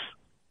is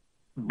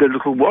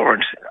biblical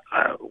warrant.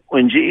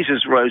 When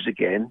Jesus rose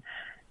again,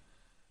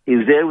 he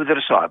was there with the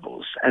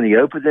disciples, and he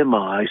opened their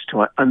minds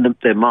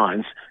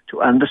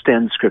to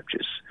understand the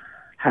Scriptures.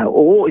 He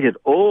had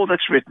all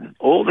that's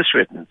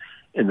written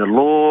in the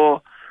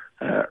law,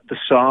 the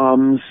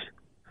Psalms,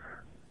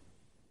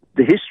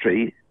 the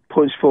history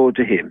points forward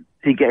to him.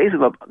 He gave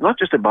them not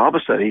just a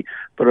Bible study,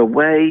 but a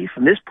way,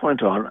 from this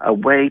point on, a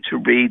way to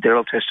read their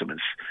Old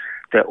Testaments.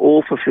 They're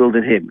all fulfilled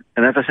in him.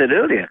 And as I said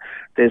earlier,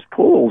 there's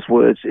Paul's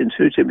words in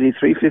 2 Timothy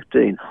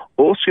 3:15.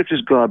 All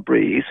Scriptures God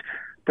breathes,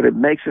 but it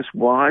makes us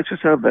wise for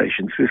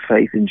salvation through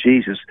faith in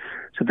Jesus.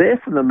 So there,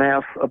 from the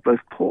mouth of both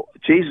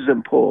Jesus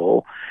and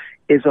Paul,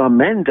 is our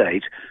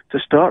mandate to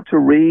start to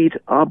read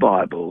our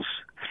Bibles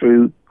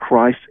through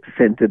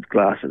Christ-centered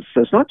glasses.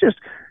 So it's not just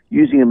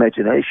using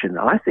imagination.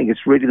 I think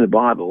it's reading the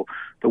Bible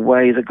the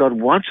way that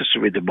God wants us to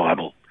read the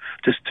Bible,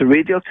 just to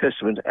read the Old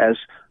Testament as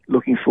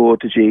looking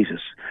forward to Jesus.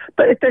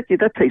 But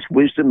that takes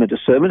wisdom and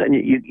discernment, and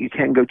you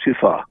can go too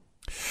far.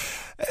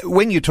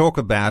 When you talk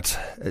about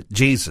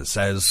Jesus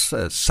as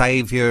a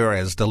Saviour,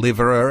 as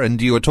deliverer,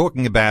 and you were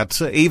talking about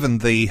even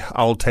the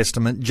Old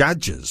Testament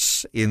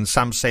judges, in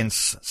some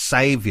sense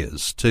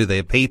saviours to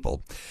their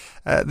people,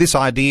 this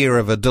idea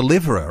of a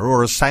deliverer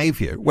or a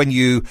saviour, when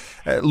you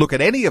look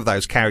at any of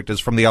those characters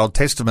from the Old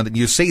Testament and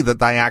you see that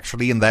they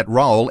actually in that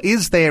role,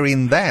 is there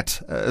in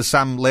that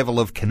some level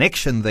of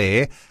connection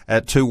there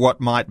to what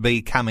might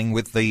be coming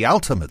with the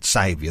ultimate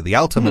saviour, the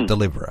ultimate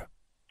deliverer?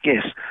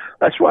 Yes,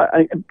 that's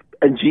right.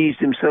 And Jesus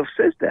himself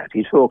says that.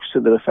 He talks to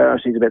the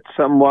Pharisees about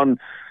someone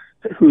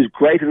who's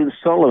greater than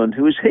Solomon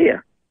who is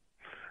here.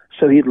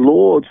 So he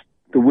lauds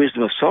the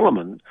wisdom of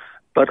Solomon,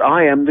 but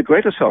I am the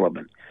greater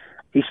Solomon.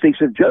 He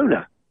speaks of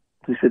Jonah,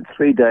 who spent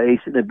 3 days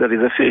in the belly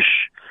of the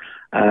fish,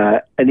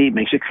 and he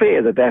makes it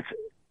clear that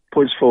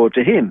points forward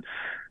to him.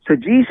 So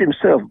Jesus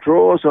himself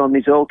draws on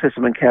these Old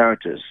Testament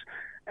characters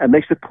and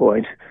makes the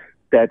point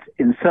that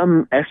in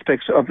some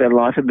aspects of their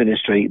life and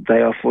ministry,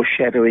 they are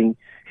foreshadowing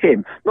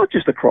him. Not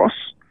just the cross,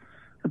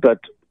 but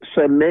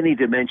so many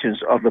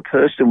dimensions of the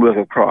person and work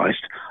of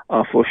Christ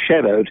are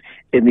foreshadowed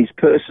in these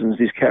persons,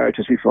 these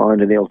characters we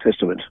find in the Old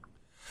Testament.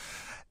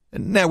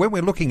 Now, when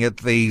we're looking at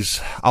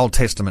these Old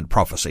Testament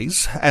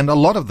prophecies, and a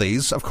lot of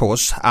these, of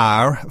course,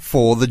 are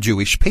for the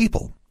Jewish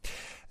people,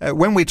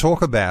 when we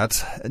talk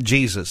about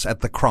Jesus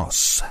at the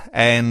cross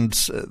and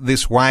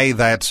this way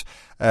that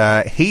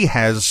he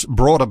has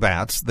brought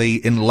about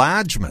the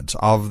enlargement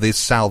of this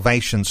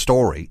salvation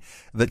story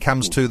that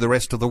comes to the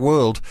rest of the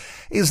world,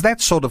 is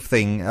that sort of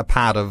thing a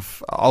part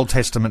of Old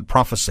Testament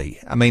prophecy?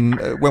 I mean,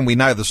 when we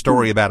know the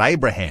story about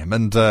Abraham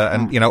and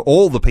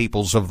all the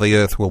peoples of the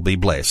earth will be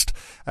blessed,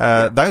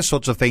 those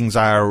sorts of things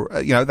are,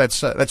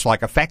 that's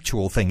like a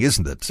factual thing,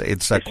 isn't it?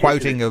 It's a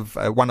quoting of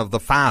one of the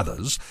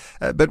fathers.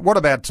 But what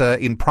about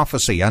in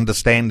prophecy,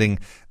 understanding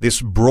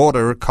this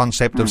broader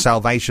concept of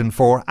salvation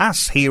for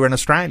us here in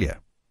Australia?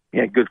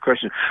 Yeah, good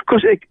question. Of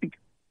course,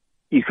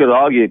 you could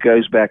argue it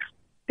goes back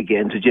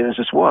again to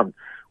Genesis 1,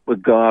 where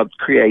God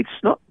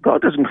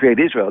doesn't create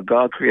Israel,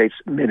 God creates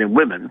men and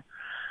women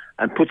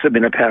and puts them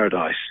in a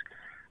paradise.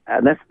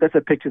 And that's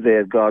a picture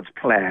there of God's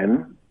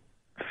plan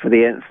for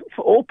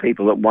all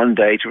people at one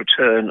day to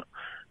return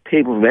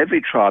people from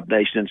every tribe,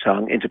 nation and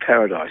tongue into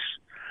paradise.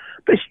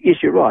 But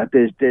yes, you're right,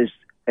 there's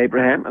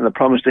Abraham and the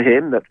promise to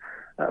him that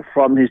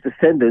from his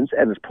descendants,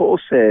 and as Paul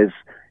says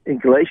in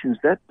Galatians,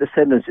 that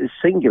descendants is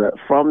singular,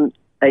 from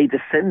a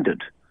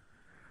descendant,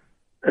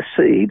 a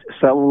seed,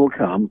 someone will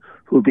come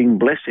who will bring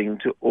blessing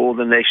to all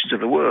the nations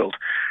of the world.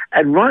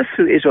 And right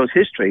through Israel's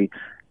history,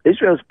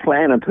 Israel's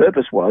plan and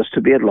purpose was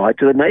to be a light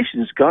to the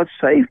nations. God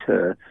saved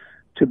her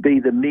to be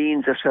the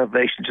means of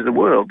salvation to the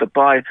world, that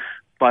by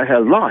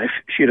her life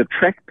she'd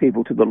attract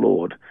people to the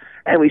Lord.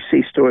 And we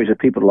see stories of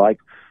people like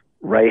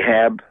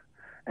Rahab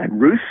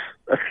and Ruth,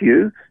 a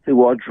few,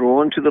 who are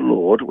drawn to the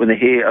Lord when they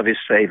hear of his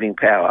saving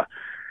power.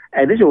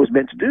 And Israel was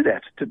meant to do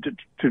that, to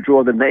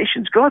draw the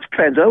nations. God's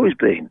plan's always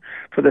been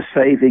for the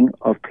saving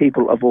of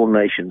people of all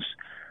nations.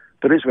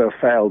 But Israel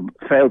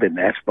failed in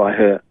that by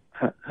her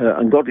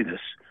ungodliness.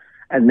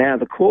 And now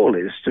the call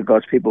is to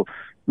God's people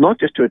not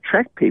just to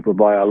attract people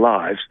by our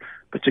lives,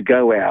 but to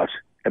go out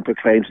and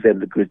proclaim to them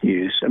the good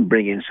news and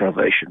bring in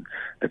salvation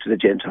to the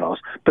Gentiles.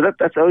 But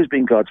that's always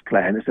been God's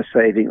plan, is the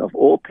saving of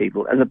all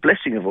people and the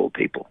blessing of all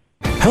people.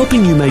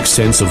 Helping you make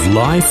sense of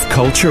life,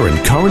 culture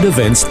and current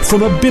events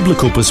from a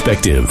biblical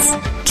perspective.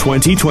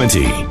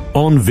 2020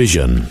 on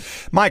Vision.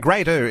 Mike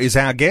Rader is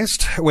our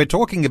guest. We're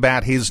talking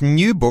about his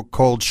new book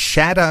called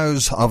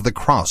Shadows of the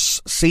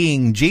Cross,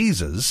 Seeing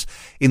Jesus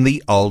in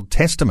the Old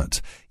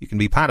Testament. You can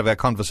be part of our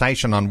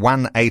conversation on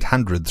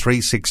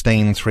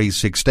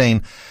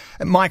 1-800-316-316.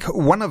 Mike,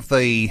 one of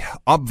the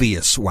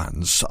obvious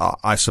ones,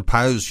 I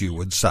suppose you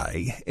would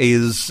say,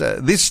 is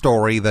this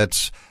story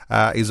that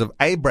is of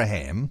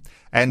Abraham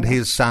and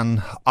his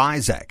son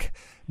Isaac.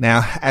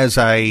 Now, as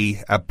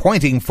a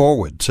pointing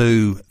forward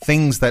to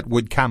things that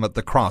would come at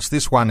the cross,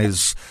 this one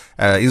is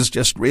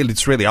just really,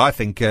 it's really, I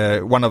think,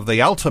 one of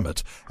the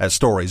ultimate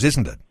stories,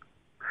 isn't it?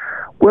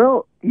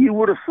 Well, you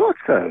would have thought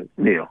so,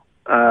 Neil,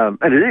 and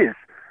it is.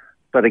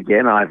 But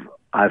again,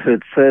 I've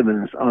heard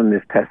sermons on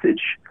this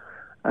passage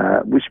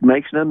which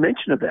makes no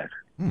mention of that,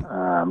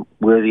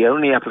 where the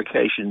only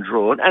application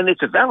drawn, and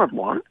it's a valid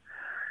one,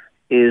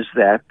 is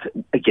that,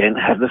 again,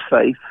 have the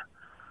faith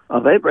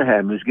of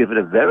Abraham, who's given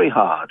a very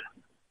hard,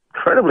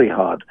 incredibly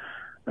hard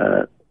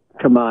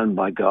command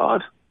by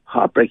God,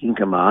 heartbreaking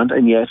command,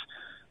 and yet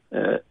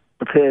is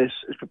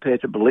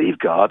prepared to believe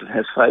God and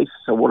has faith.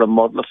 So what a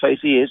model of faith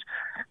he is.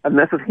 And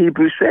that's what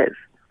Hebrews says.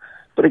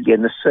 But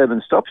again, the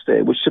sermon stops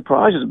there, which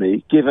surprises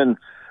me, given,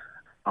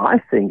 I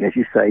think, as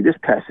you say, this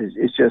passage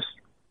is just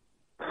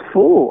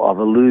full of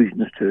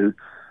allusions to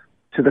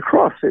the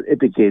cross. It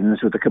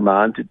begins with the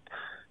command to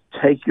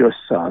take your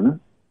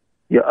son,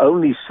 your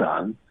only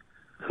son,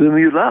 whom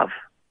you love.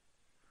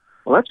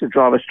 Well, that should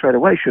drive us straight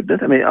away,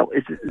 shouldn't it? I mean,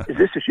 is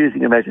this just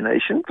using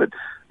imagination? But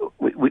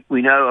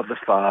we know of the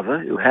father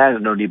who had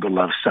an only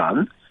beloved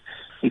son.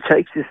 He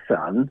takes his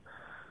son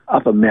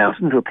up a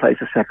mountain to a place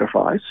of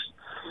sacrifice.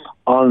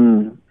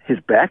 On his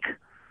back,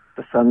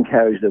 the son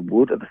carries the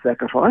wood of the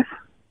sacrifice.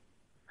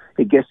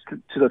 He gets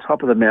to the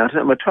top of the mountain,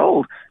 and we're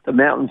told the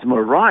mountains of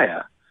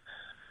Moriah,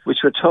 which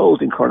we're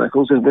told in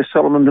Chronicles is where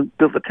Solomon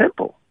built the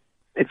temple.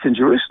 It's in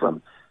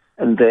Jerusalem.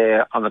 And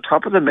there, on the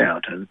top of the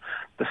mountain,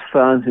 the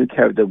son who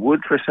carried the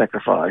wood for a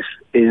sacrifice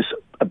is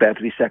about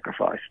to be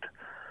sacrificed.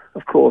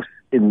 Of course,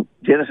 in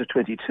Genesis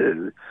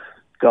 22,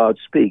 God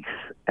speaks,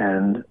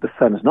 and the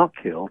son is not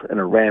killed, and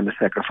a ram is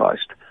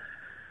sacrificed.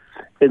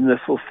 In the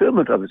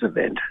fulfillment of this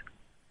event,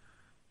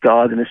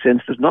 God, in a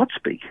sense, does not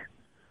speak,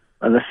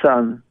 and the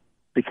son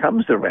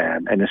becomes the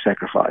ram and is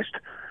sacrificed.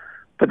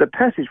 But the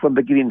passage from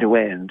beginning to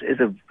end is,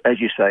 as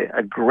you say,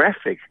 a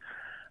graphic,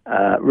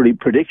 really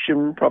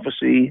prediction,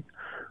 prophecy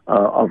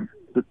of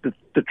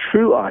the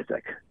true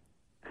Isaac,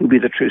 who'll be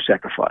the true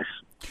sacrifice.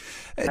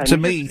 To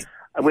me...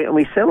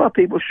 We sell our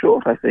people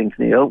short, I think,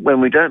 Neil,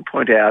 when we don't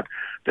point out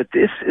that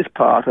this is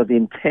part of the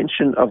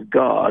intention of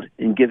God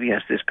in giving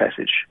us this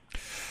passage.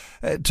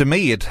 To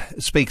me, it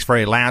speaks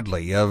very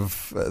loudly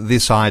of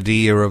this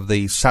idea of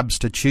the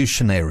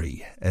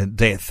substitutionary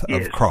death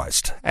of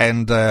Christ,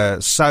 and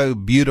so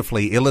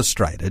beautifully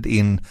illustrated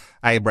in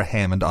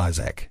Abraham and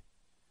Isaac.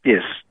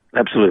 Yes,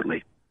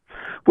 absolutely.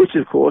 Which,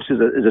 of course,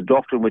 is a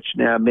doctrine which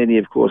now many,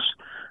 of course,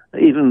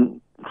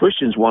 even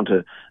Christians want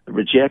to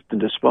reject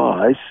and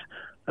despise.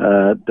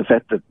 The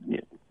fact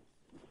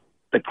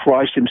that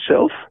Christ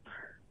himself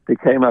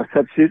became our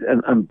substitute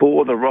and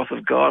bore the wrath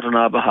of God on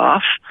our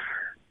behalf.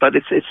 But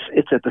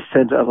it's at the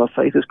center of our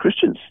faith as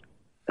Christians,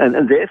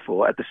 and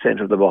therefore at the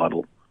center of the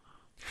Bible.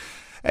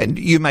 And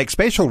you make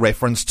special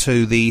reference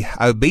to the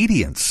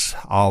obedience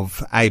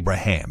of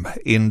Abraham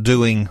in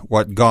doing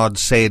what God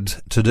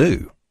said to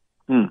do.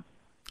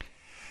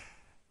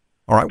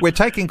 All right, we're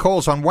taking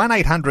calls on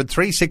 1-800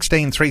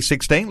 316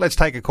 316. Let's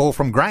take a call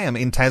from Graham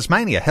in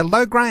Tasmania.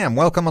 Hello, Graham.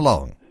 Welcome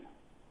along.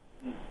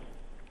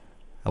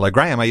 Hello,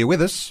 Graham. Are you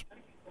with us?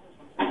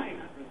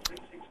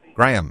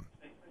 Graham.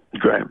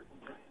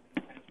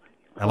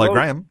 Hello,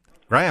 Graham.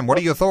 Graham, what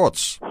are your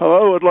thoughts?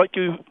 Hello, I'd like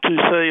you to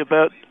say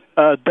about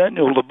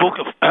Daniel, the book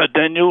of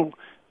Daniel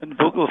and the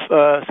book of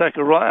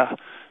Zechariah.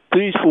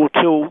 These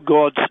foretell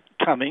God's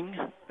coming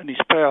and his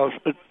powers.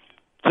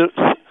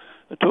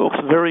 It talks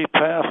very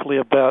powerfully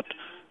about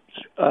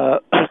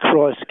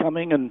Christ's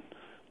coming and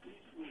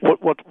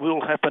what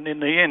will happen in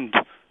the end.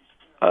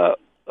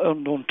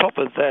 And on top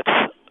of that,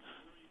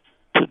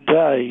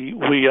 today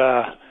we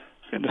are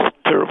in a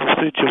terrible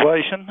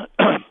situation.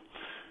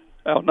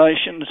 Our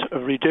nations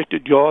have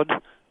rejected God.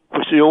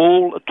 We see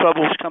all the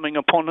troubles coming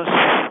upon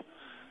us.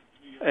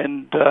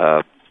 And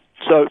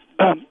so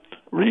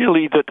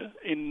really that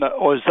in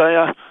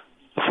Isaiah,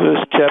 the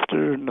first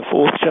chapter and the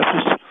fourth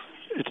chapters,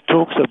 it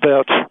talks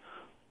about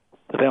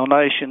that our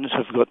nations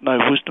have got no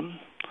wisdom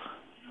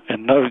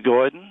and no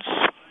guidance.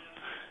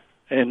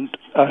 And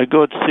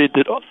God said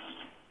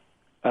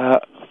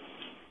that...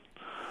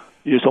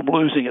 yes, I'm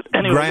losing it.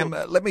 Anyway, Graham,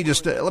 let me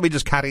just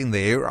cut in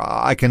there.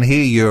 I can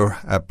hear you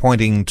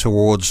pointing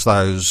towards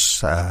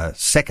those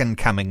second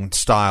coming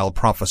style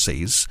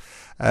prophecies.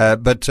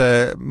 But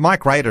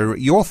Mike Rader,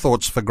 your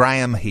thoughts for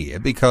Graham here,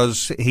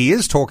 because he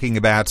is talking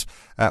about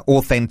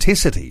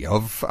authenticity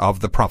of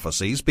the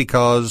prophecies,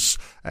 because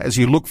as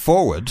you look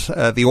forward,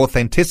 the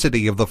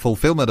authenticity of the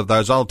fulfillment of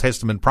those Old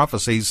Testament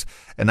prophecies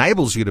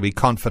enables you to be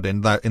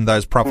confident in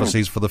those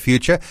prophecies for the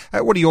future.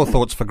 What are your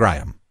thoughts for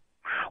Graham?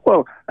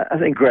 Well, I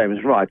think Graham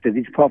is right, that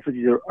these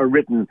prophecies are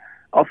written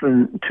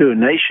often to a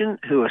nation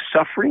who are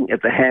suffering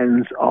at the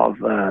hands of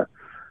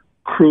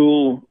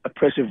cruel,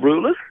 oppressive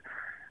rulers.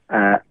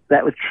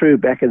 That was true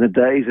back in the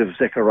days of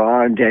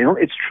Zechariah and Daniel.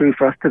 It's true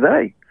for us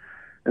today.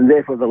 And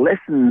therefore the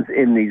lessons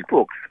in these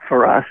books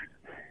for us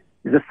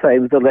is the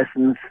same as the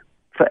lessons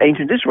for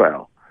ancient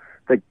Israel,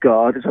 that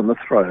God is on the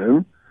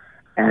throne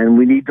and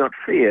we need not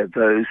fear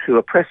those who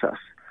oppress us.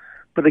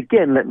 But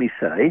again, let me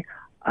say,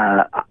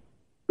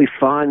 we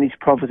find these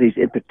prophecies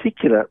in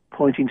particular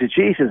pointing to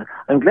Jesus.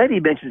 I'm glad he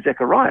mentioned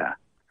Zechariah.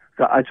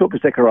 I talk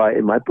of Zechariah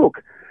in my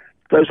book.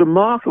 Those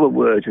remarkable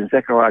words in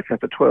Zechariah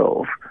chapter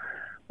 12,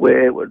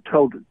 where we're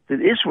told that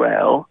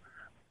Israel,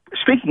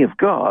 speaking of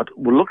God,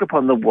 will look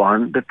upon the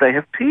one that they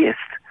have pierced.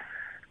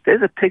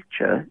 There's a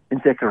picture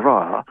in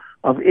Zechariah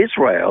of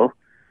Israel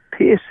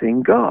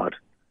piercing God.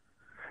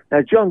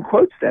 Now, John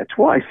quotes that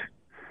twice.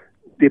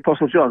 The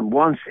Apostle John,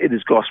 once in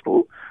his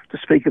Gospel, to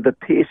speak of the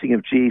piercing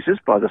of Jesus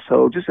by the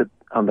soldiers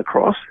on the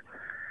cross,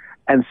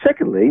 and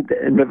secondly,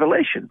 in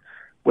Revelation,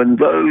 when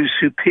those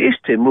who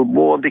pierced him will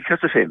mourn because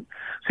of him.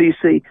 So you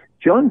see,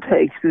 John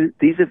takes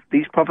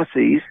these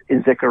prophecies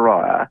in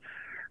Zechariah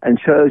and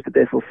shows that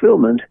their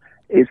fulfillment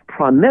is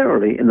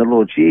primarily in the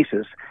Lord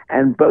Jesus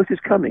and both his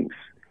comings,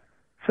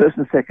 first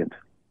and second.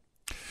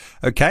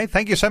 Okay,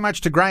 thank you so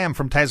much to Graham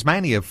from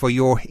Tasmania for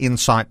your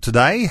insight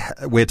today.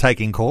 We're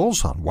taking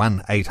calls on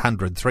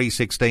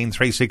 1-800-316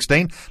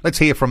 316. Let's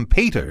hear from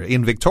Peter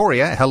in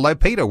Victoria. Hello,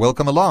 Peter.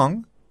 Welcome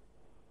along.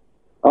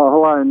 Oh,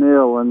 hello,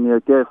 Neil and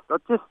your guest. I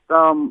just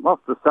off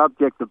the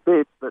subject a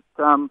bit, but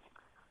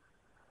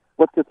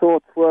what your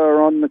thoughts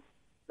were on the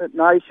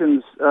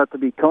nations to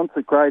be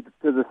consecrated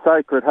to the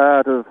Sacred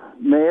Heart of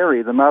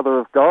Mary, the Mother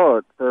of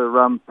God,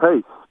 for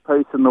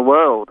peace in the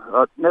world.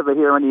 I never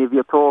hear any of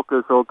your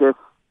talkers or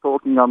guests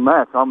talking on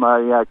that. I'm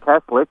a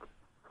Catholic,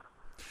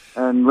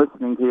 and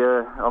listening to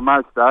you on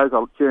most days,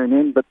 I'll tune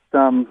in, but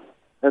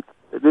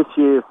this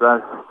year's the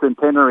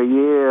centenary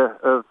year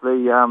of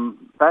the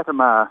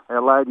Fatima.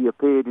 Our Lady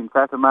appeared in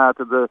Fatima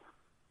to the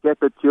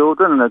shepherd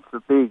children, and it's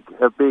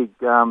a big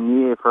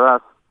year for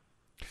us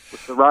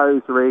with the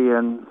Rosary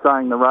and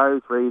saying the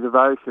Rosary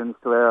devotions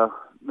to our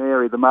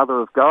Mary, the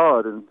Mother of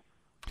God, and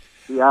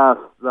she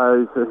asked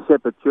those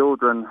shepherd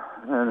children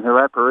and her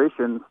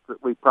apparitions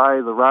that we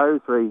pray the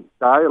Rosary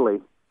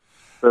daily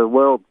for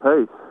world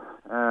peace.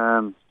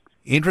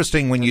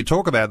 Interesting when you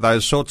talk about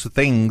those sorts of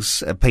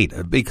things,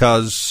 Peter,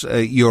 because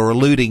you're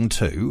alluding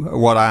to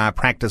what are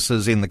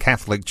practices in the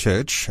Catholic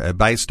Church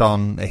based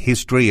on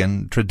history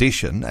and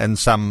tradition and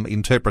some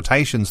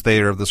interpretations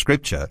there of the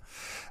Scripture.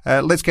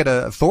 Let's get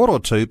a thought or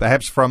two,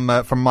 perhaps, from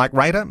Mike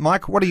Rader.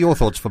 Mike, what are your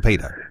thoughts for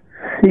Peter?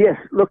 Yes,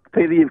 look,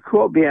 Peter, you've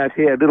caught me out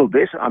here a little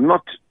bit. I'm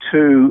not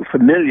too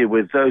familiar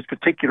with those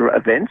particular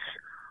events.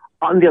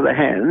 On the other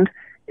hand,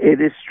 it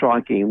is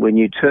striking when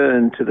you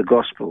turn to the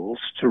Gospels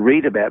to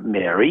read about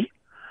Mary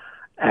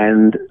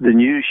and the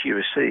news she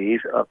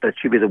receives that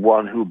she'll be the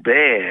one who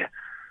bear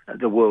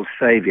the world's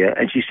Saviour,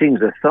 and she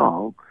sings a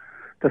song.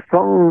 The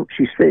song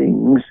she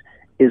sings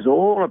is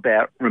all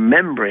about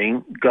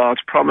remembering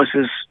God's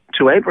promises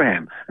to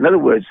Abraham. In other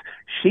words,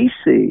 she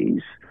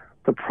sees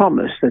the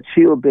promise that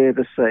she will bear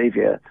the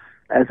Saviour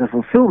as a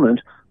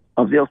fulfillment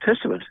of the Old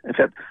Testament. In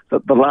fact,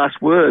 the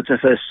last words of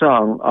her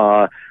song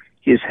are,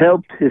 "He has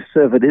helped his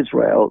servant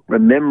Israel,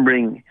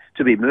 remembering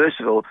to be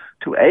merciful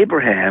to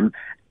Abraham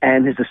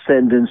and his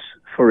descendants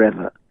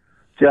forever,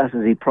 just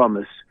as he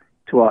promised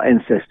to our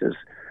ancestors."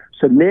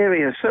 So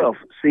Mary herself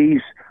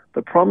sees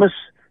the promise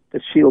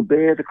that she'll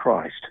bear the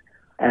Christ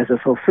as a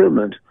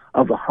fulfillment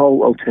of the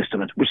whole Old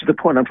Testament, which is the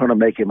point I'm trying to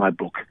make in my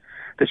book.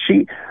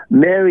 That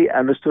Mary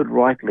understood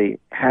rightly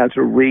how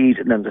to read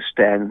and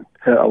understand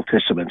her Old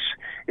Testaments.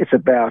 It's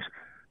about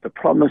the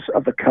promise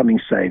of the coming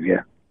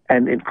Saviour.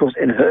 And, of course,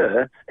 in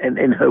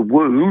her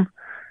womb,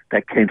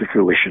 that came to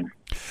fruition.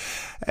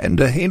 And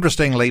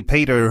interestingly,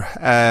 Peter,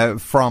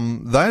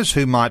 from those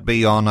who might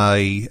be on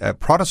a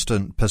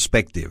Protestant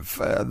perspective,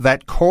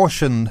 that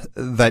caution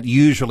that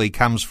usually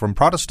comes from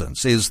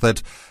Protestants is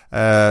that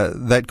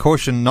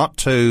caution not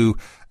to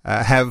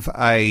have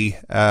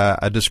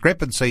a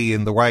discrepancy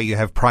in the way you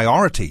have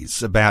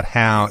priorities about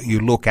how you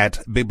look at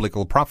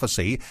biblical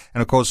prophecy.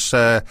 And of course,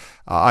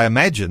 I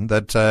imagine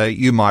that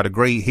you might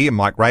agree here,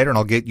 Mike Rader, and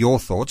I'll get your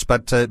thoughts,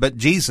 but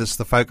Jesus,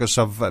 the focus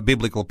of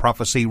biblical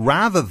prophecy,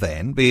 rather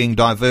than being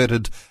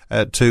diverted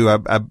to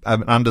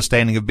an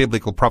understanding of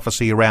biblical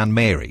prophecy around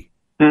Mary.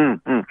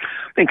 Mm-hmm.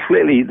 I think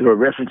clearly there are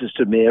references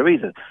to Mary,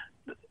 that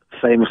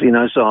famously in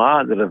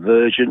Isaiah, that a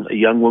virgin, a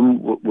young woman,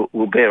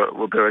 will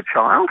bear a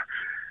child.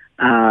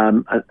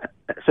 So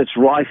it's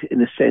right in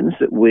the sense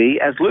that we,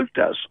 as Luke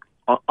does,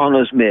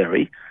 honours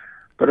Mary,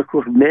 but of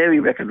course Mary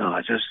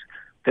recognises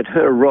that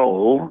her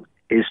role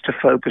is to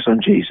focus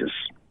on Jesus.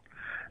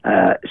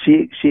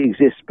 She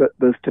exists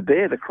both to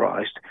bear the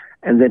Christ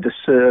and then to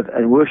serve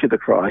and worship the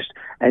Christ,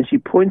 and she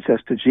points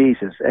us to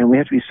Jesus. And we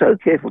have to be so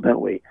careful,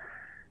 don't we,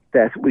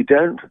 that we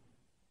don't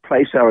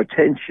place our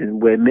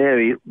attention where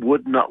Mary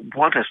would not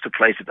want us to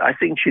place it. I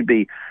think she'd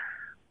be,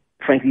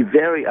 frankly,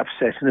 very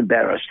upset and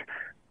embarrassed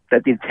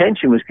that the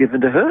attention was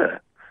given to her,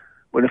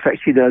 when in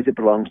fact she knows it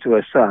belongs to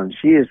her son.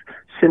 She is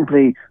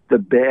simply the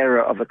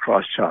bearer of the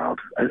Christ child.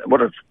 And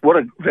what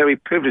a very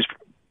privileged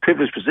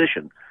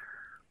position.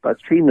 But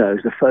she knows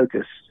the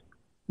focus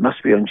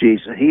must be on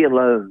Jesus. He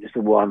alone is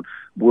the one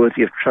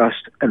worthy of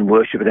trust and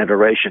worship and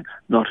adoration,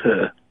 not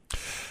her.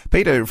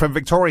 Peter from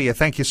Victoria,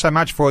 thank you so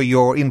much for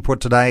your input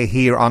today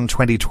here on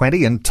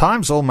 2020. And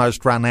time's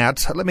almost run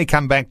out. Let me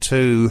come back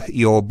to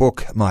your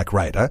book, Mike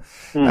Rader,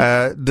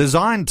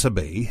 designed to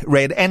be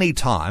read any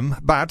time,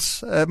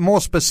 but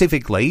more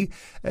specifically,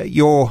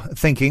 you're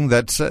thinking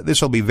that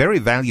this will be very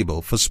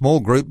valuable for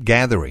small group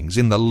gatherings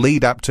in the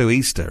lead up to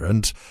Easter.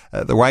 And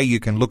the way you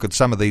can look at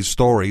some of these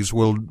stories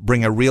will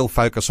bring a real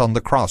focus on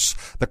the cross.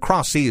 The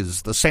cross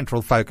is the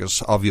central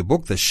focus of your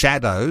book, the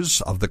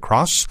shadows of the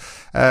cross.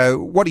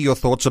 What are your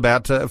thoughts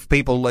about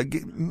people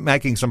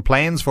making some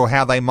plans for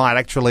how they might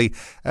actually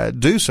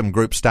do some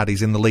group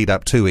studies in the lead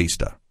up to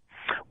Easter?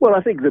 Well,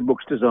 I think the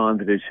book's designed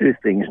to do two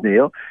things,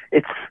 Neil.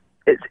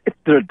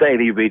 There are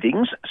daily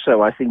readings,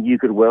 so I think you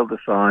could well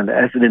decide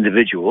as an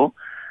individual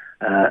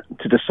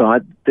to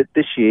decide that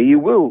this year you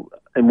will,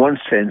 in one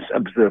sense,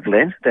 observe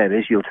Lent. That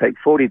is, you'll take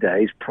 40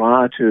 days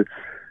prior to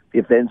the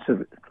events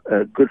of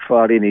Good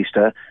Friday and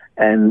Easter,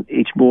 and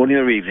each morning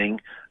or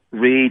evening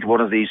read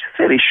one of these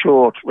fairly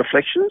short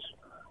reflections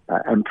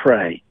and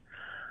pray.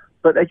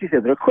 But as you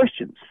said, there are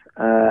questions,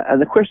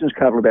 and the questions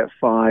cover about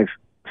five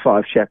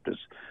chapters.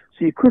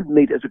 So you could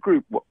meet as a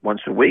group once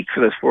a week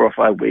for those 4 or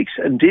 5 weeks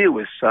and deal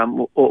with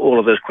some or all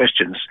of those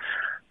questions.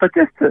 But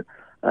just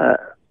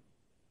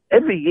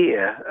every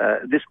year,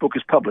 this book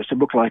is published, a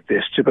book like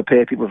this, to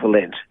prepare people for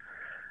Lent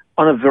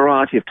on a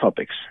variety of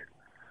topics.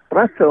 But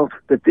I felt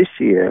that this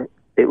year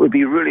it would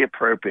be really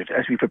appropriate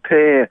as we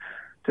prepare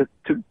to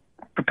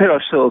prepare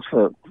ourselves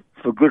for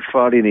Good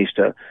Friday and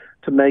Easter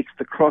to make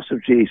the cross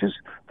of Jesus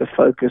the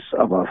focus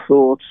of our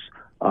thoughts,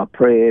 our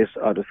prayers,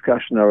 our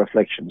discussion, our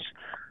reflections.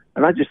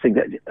 And I just think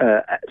that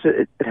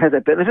it has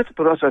that benefit,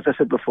 but also, as I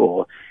said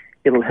before,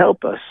 it'll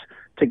help us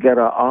to get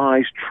our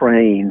eyes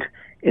trained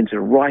into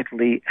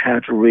rightly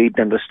how to read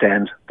and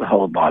understand the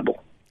whole Bible.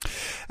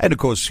 And, of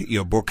course,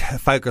 your book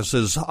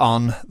focuses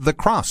on the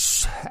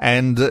cross,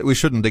 and we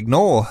shouldn't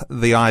ignore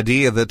the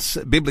idea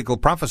that biblical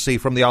prophecy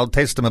from the Old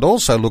Testament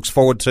also looks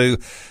forward to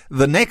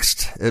the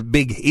next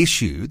big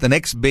issue, the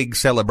next big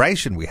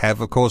celebration we have,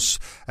 of course,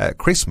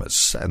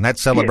 Christmas, and that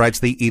celebrates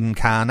the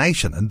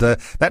Incarnation. And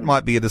that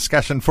might be a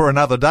discussion for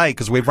another day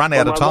because we've run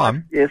out of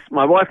time. Yes,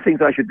 my wife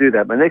thinks I should do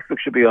that. My next book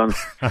should be on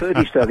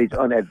 30 studies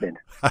on Advent.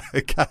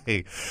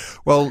 Okay.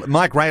 Well,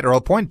 Mike Rader,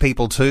 I'll point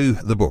people to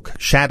the book,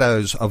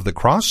 Shadows of the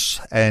Cross,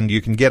 and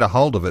you can get a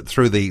hold of it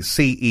through the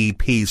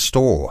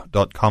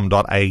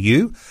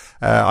cepstore.com.au.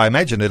 I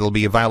imagine it'll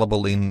be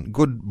available in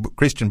good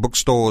Christian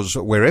bookstores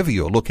wherever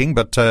you're looking,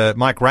 but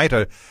Mike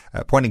Rader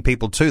pointing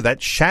people to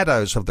that,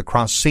 Shadows of the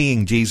Cross,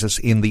 Seeing Jesus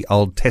in the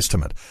Old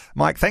Testament.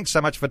 Mike, thanks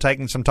so much for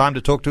taking some time to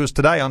talk to us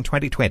today on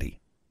 2020.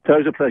 It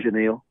was a pleasure,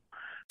 Neil.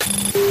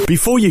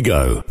 Before you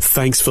go,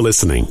 thanks for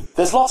listening.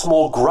 There's lots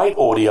more great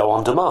audio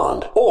on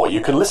demand, or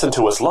you can listen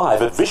to us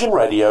live at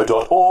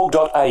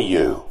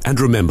visionradio.org.au. And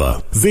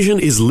remember, Vision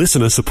is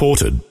listener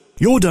supported.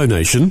 Your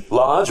donation,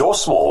 large or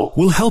small,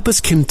 will help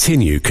us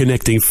continue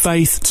connecting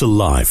faith to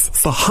life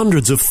for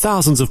hundreds of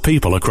thousands of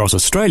people across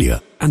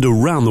Australia and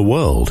around the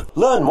world.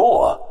 Learn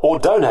more or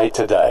donate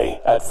today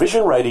at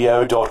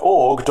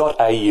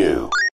visionradio.org.au.